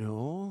don't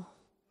know.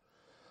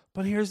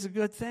 But here's the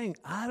good thing.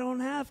 I don't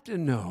have to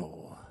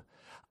know.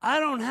 I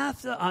don't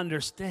have to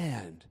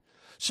understand.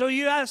 So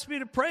you asked me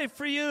to pray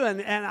for you,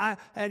 and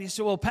you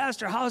said, well,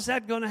 Pastor, how's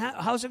it going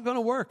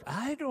to work?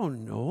 I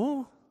don't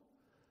know,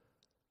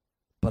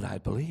 but I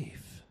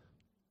believe.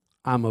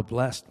 I'm a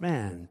blessed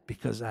man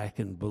because I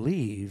can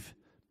believe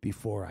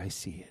before I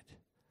see it.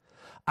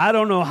 I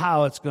don't know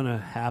how it's going to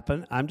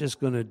happen. I'm just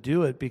going to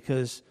do it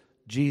because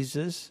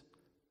Jesus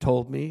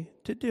told me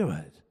to do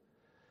it.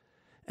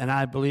 And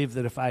I believe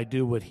that if I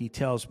do what he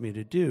tells me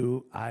to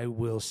do, I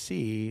will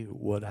see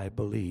what I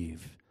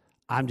believe.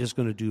 I'm just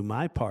going to do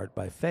my part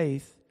by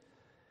faith.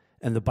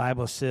 And the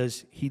Bible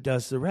says he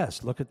does the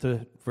rest. Look at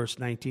the verse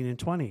 19 and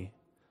 20.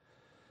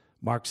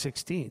 Mark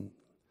 16.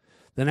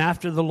 Then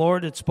after the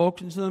Lord had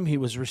spoken to them, he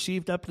was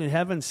received up into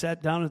heaven,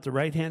 sat down at the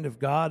right hand of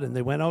God, and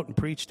they went out and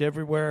preached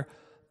everywhere,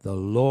 the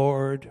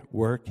Lord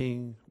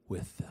working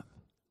with them.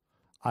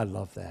 I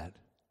love that.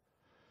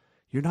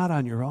 You're not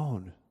on your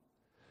own.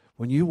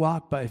 When you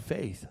walk by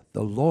faith,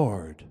 the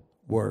Lord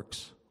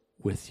works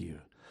with you.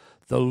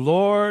 The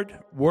Lord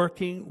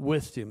working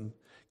with him,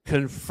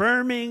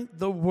 confirming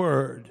the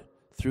word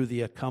through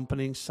the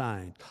accompanying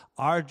sign.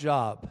 Our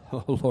job,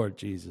 oh Lord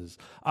Jesus,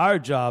 our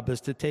job is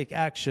to take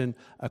action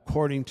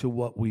according to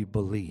what we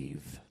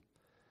believe.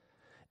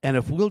 And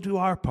if we'll do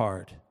our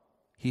part,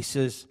 he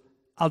says,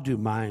 I'll do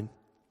mine.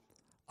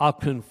 I'll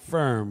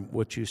confirm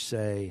what you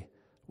say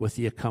with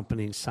the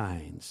accompanying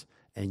signs,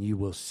 and you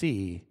will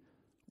see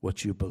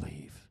what you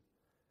believe.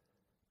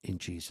 In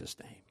Jesus'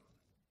 name.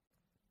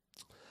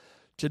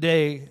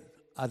 Today,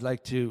 I'd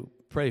like to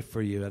pray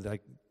for you. I'd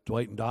like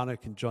Dwight and Donna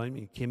can join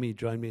me, Kimmy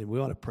join me, and we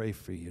want to pray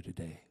for you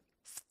today.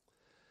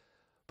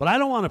 But I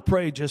don't want to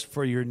pray just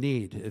for your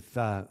need. If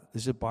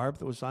is it Barb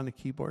that was on the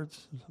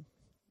keyboards?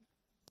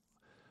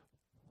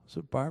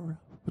 So, Barbara,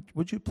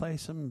 would you play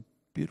some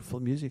beautiful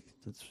music?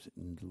 That's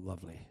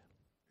lovely.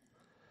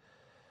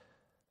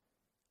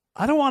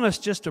 I don't want us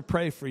just to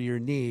pray for your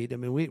need. I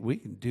mean, we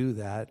can do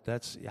that.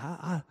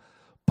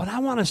 But I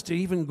want us to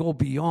even go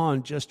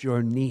beyond just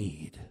your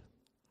need.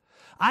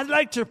 I'd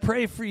like to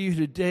pray for you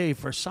today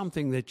for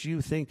something that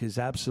you think is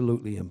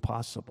absolutely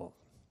impossible.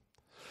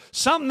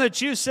 Something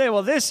that you say,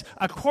 well, this,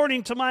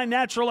 according to my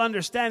natural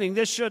understanding,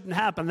 this shouldn't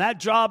happen. That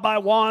job I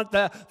want,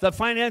 the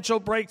financial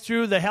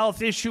breakthrough, the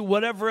health issue,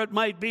 whatever it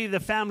might be,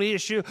 the family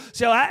issue.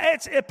 So,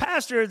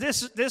 Pastor,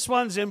 this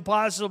one's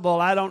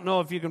impossible. I don't know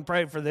if you can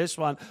pray for this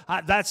one.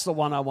 That's the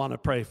one I want to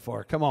pray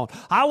for. Come on.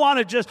 I want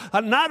to just,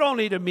 not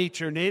only to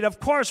meet your need, of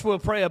course we'll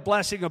pray a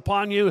blessing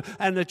upon you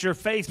and that your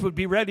faith would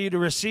be ready to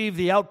receive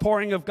the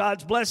outpouring of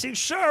God's blessing.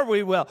 Sure,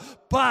 we will.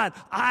 But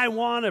I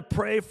want to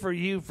pray for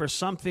you for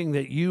something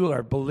that you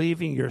are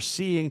believing, you're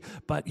seeing,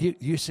 but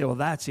you say, well,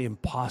 that's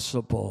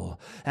impossible.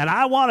 And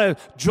I want to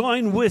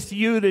join with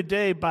you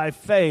today by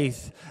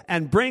faith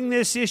and bring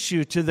this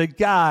issue to the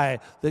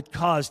guy that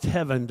caused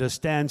heaven to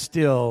stand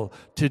still,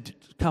 to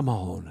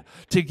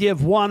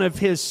give one of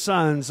his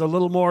sons a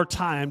little more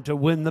time to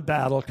win the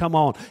battle. Come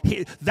on.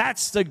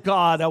 That's the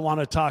God I want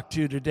to talk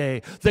to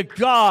today. The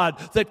God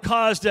that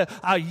caused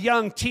a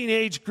young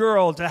teenage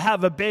girl to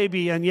have a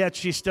baby and yet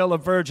she's still a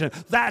virgin.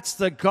 That's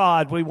the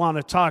God we want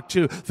to talk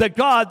to. The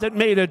God that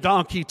made a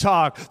donkey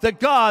talk. The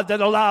God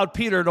that allowed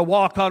Peter to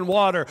walk on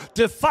water.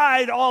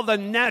 Defied all the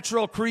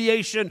natural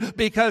creation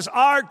because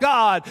our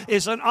God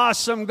is an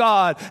awesome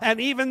God.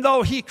 And even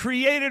though he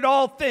created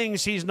all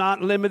things, he's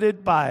not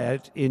limited by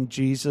it. In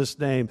Jesus'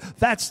 name.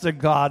 That's the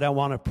God I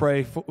want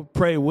to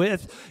pray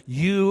with.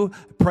 You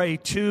pray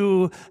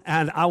too,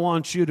 and I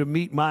want you to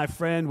meet my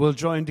friend. We'll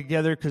join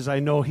together because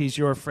I know he's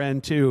your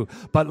friend too.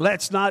 But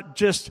let's not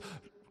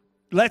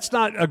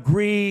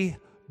agree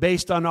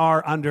based on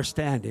our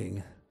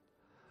understanding.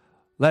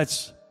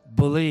 Let's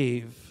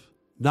believe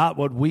not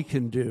what we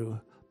can do,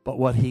 but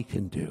what he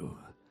can do.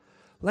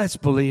 Let's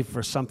believe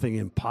for something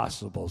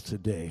impossible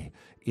today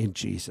in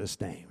Jesus'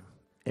 name.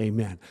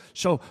 Amen.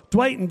 So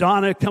Dwight and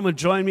Donna, come and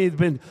join me. They've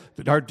been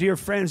our dear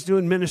friends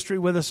doing ministry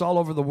with us all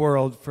over the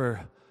world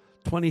for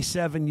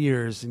 27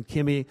 years. And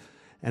Kimmy,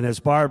 and as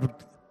Barb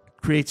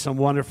creates some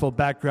wonderful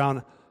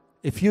background,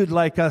 if you'd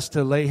like us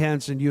to lay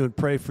hands on you and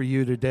pray for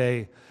you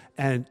today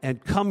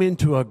and come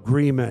into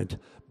agreement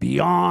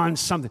beyond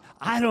something.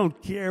 I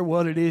don't care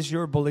what it is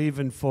you're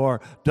believing for.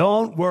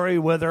 Don't worry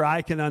whether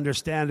I can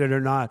understand it or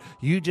not.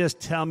 You just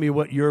tell me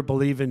what you're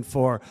believing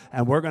for,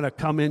 and we're going to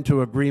come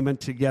into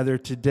agreement together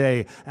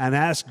today and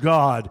ask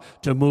God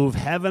to move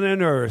heaven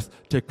and earth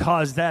to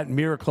cause that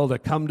miracle to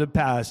come to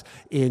pass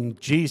in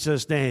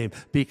Jesus' name,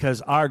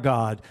 because our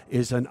God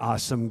is an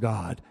awesome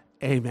God.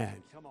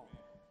 Amen.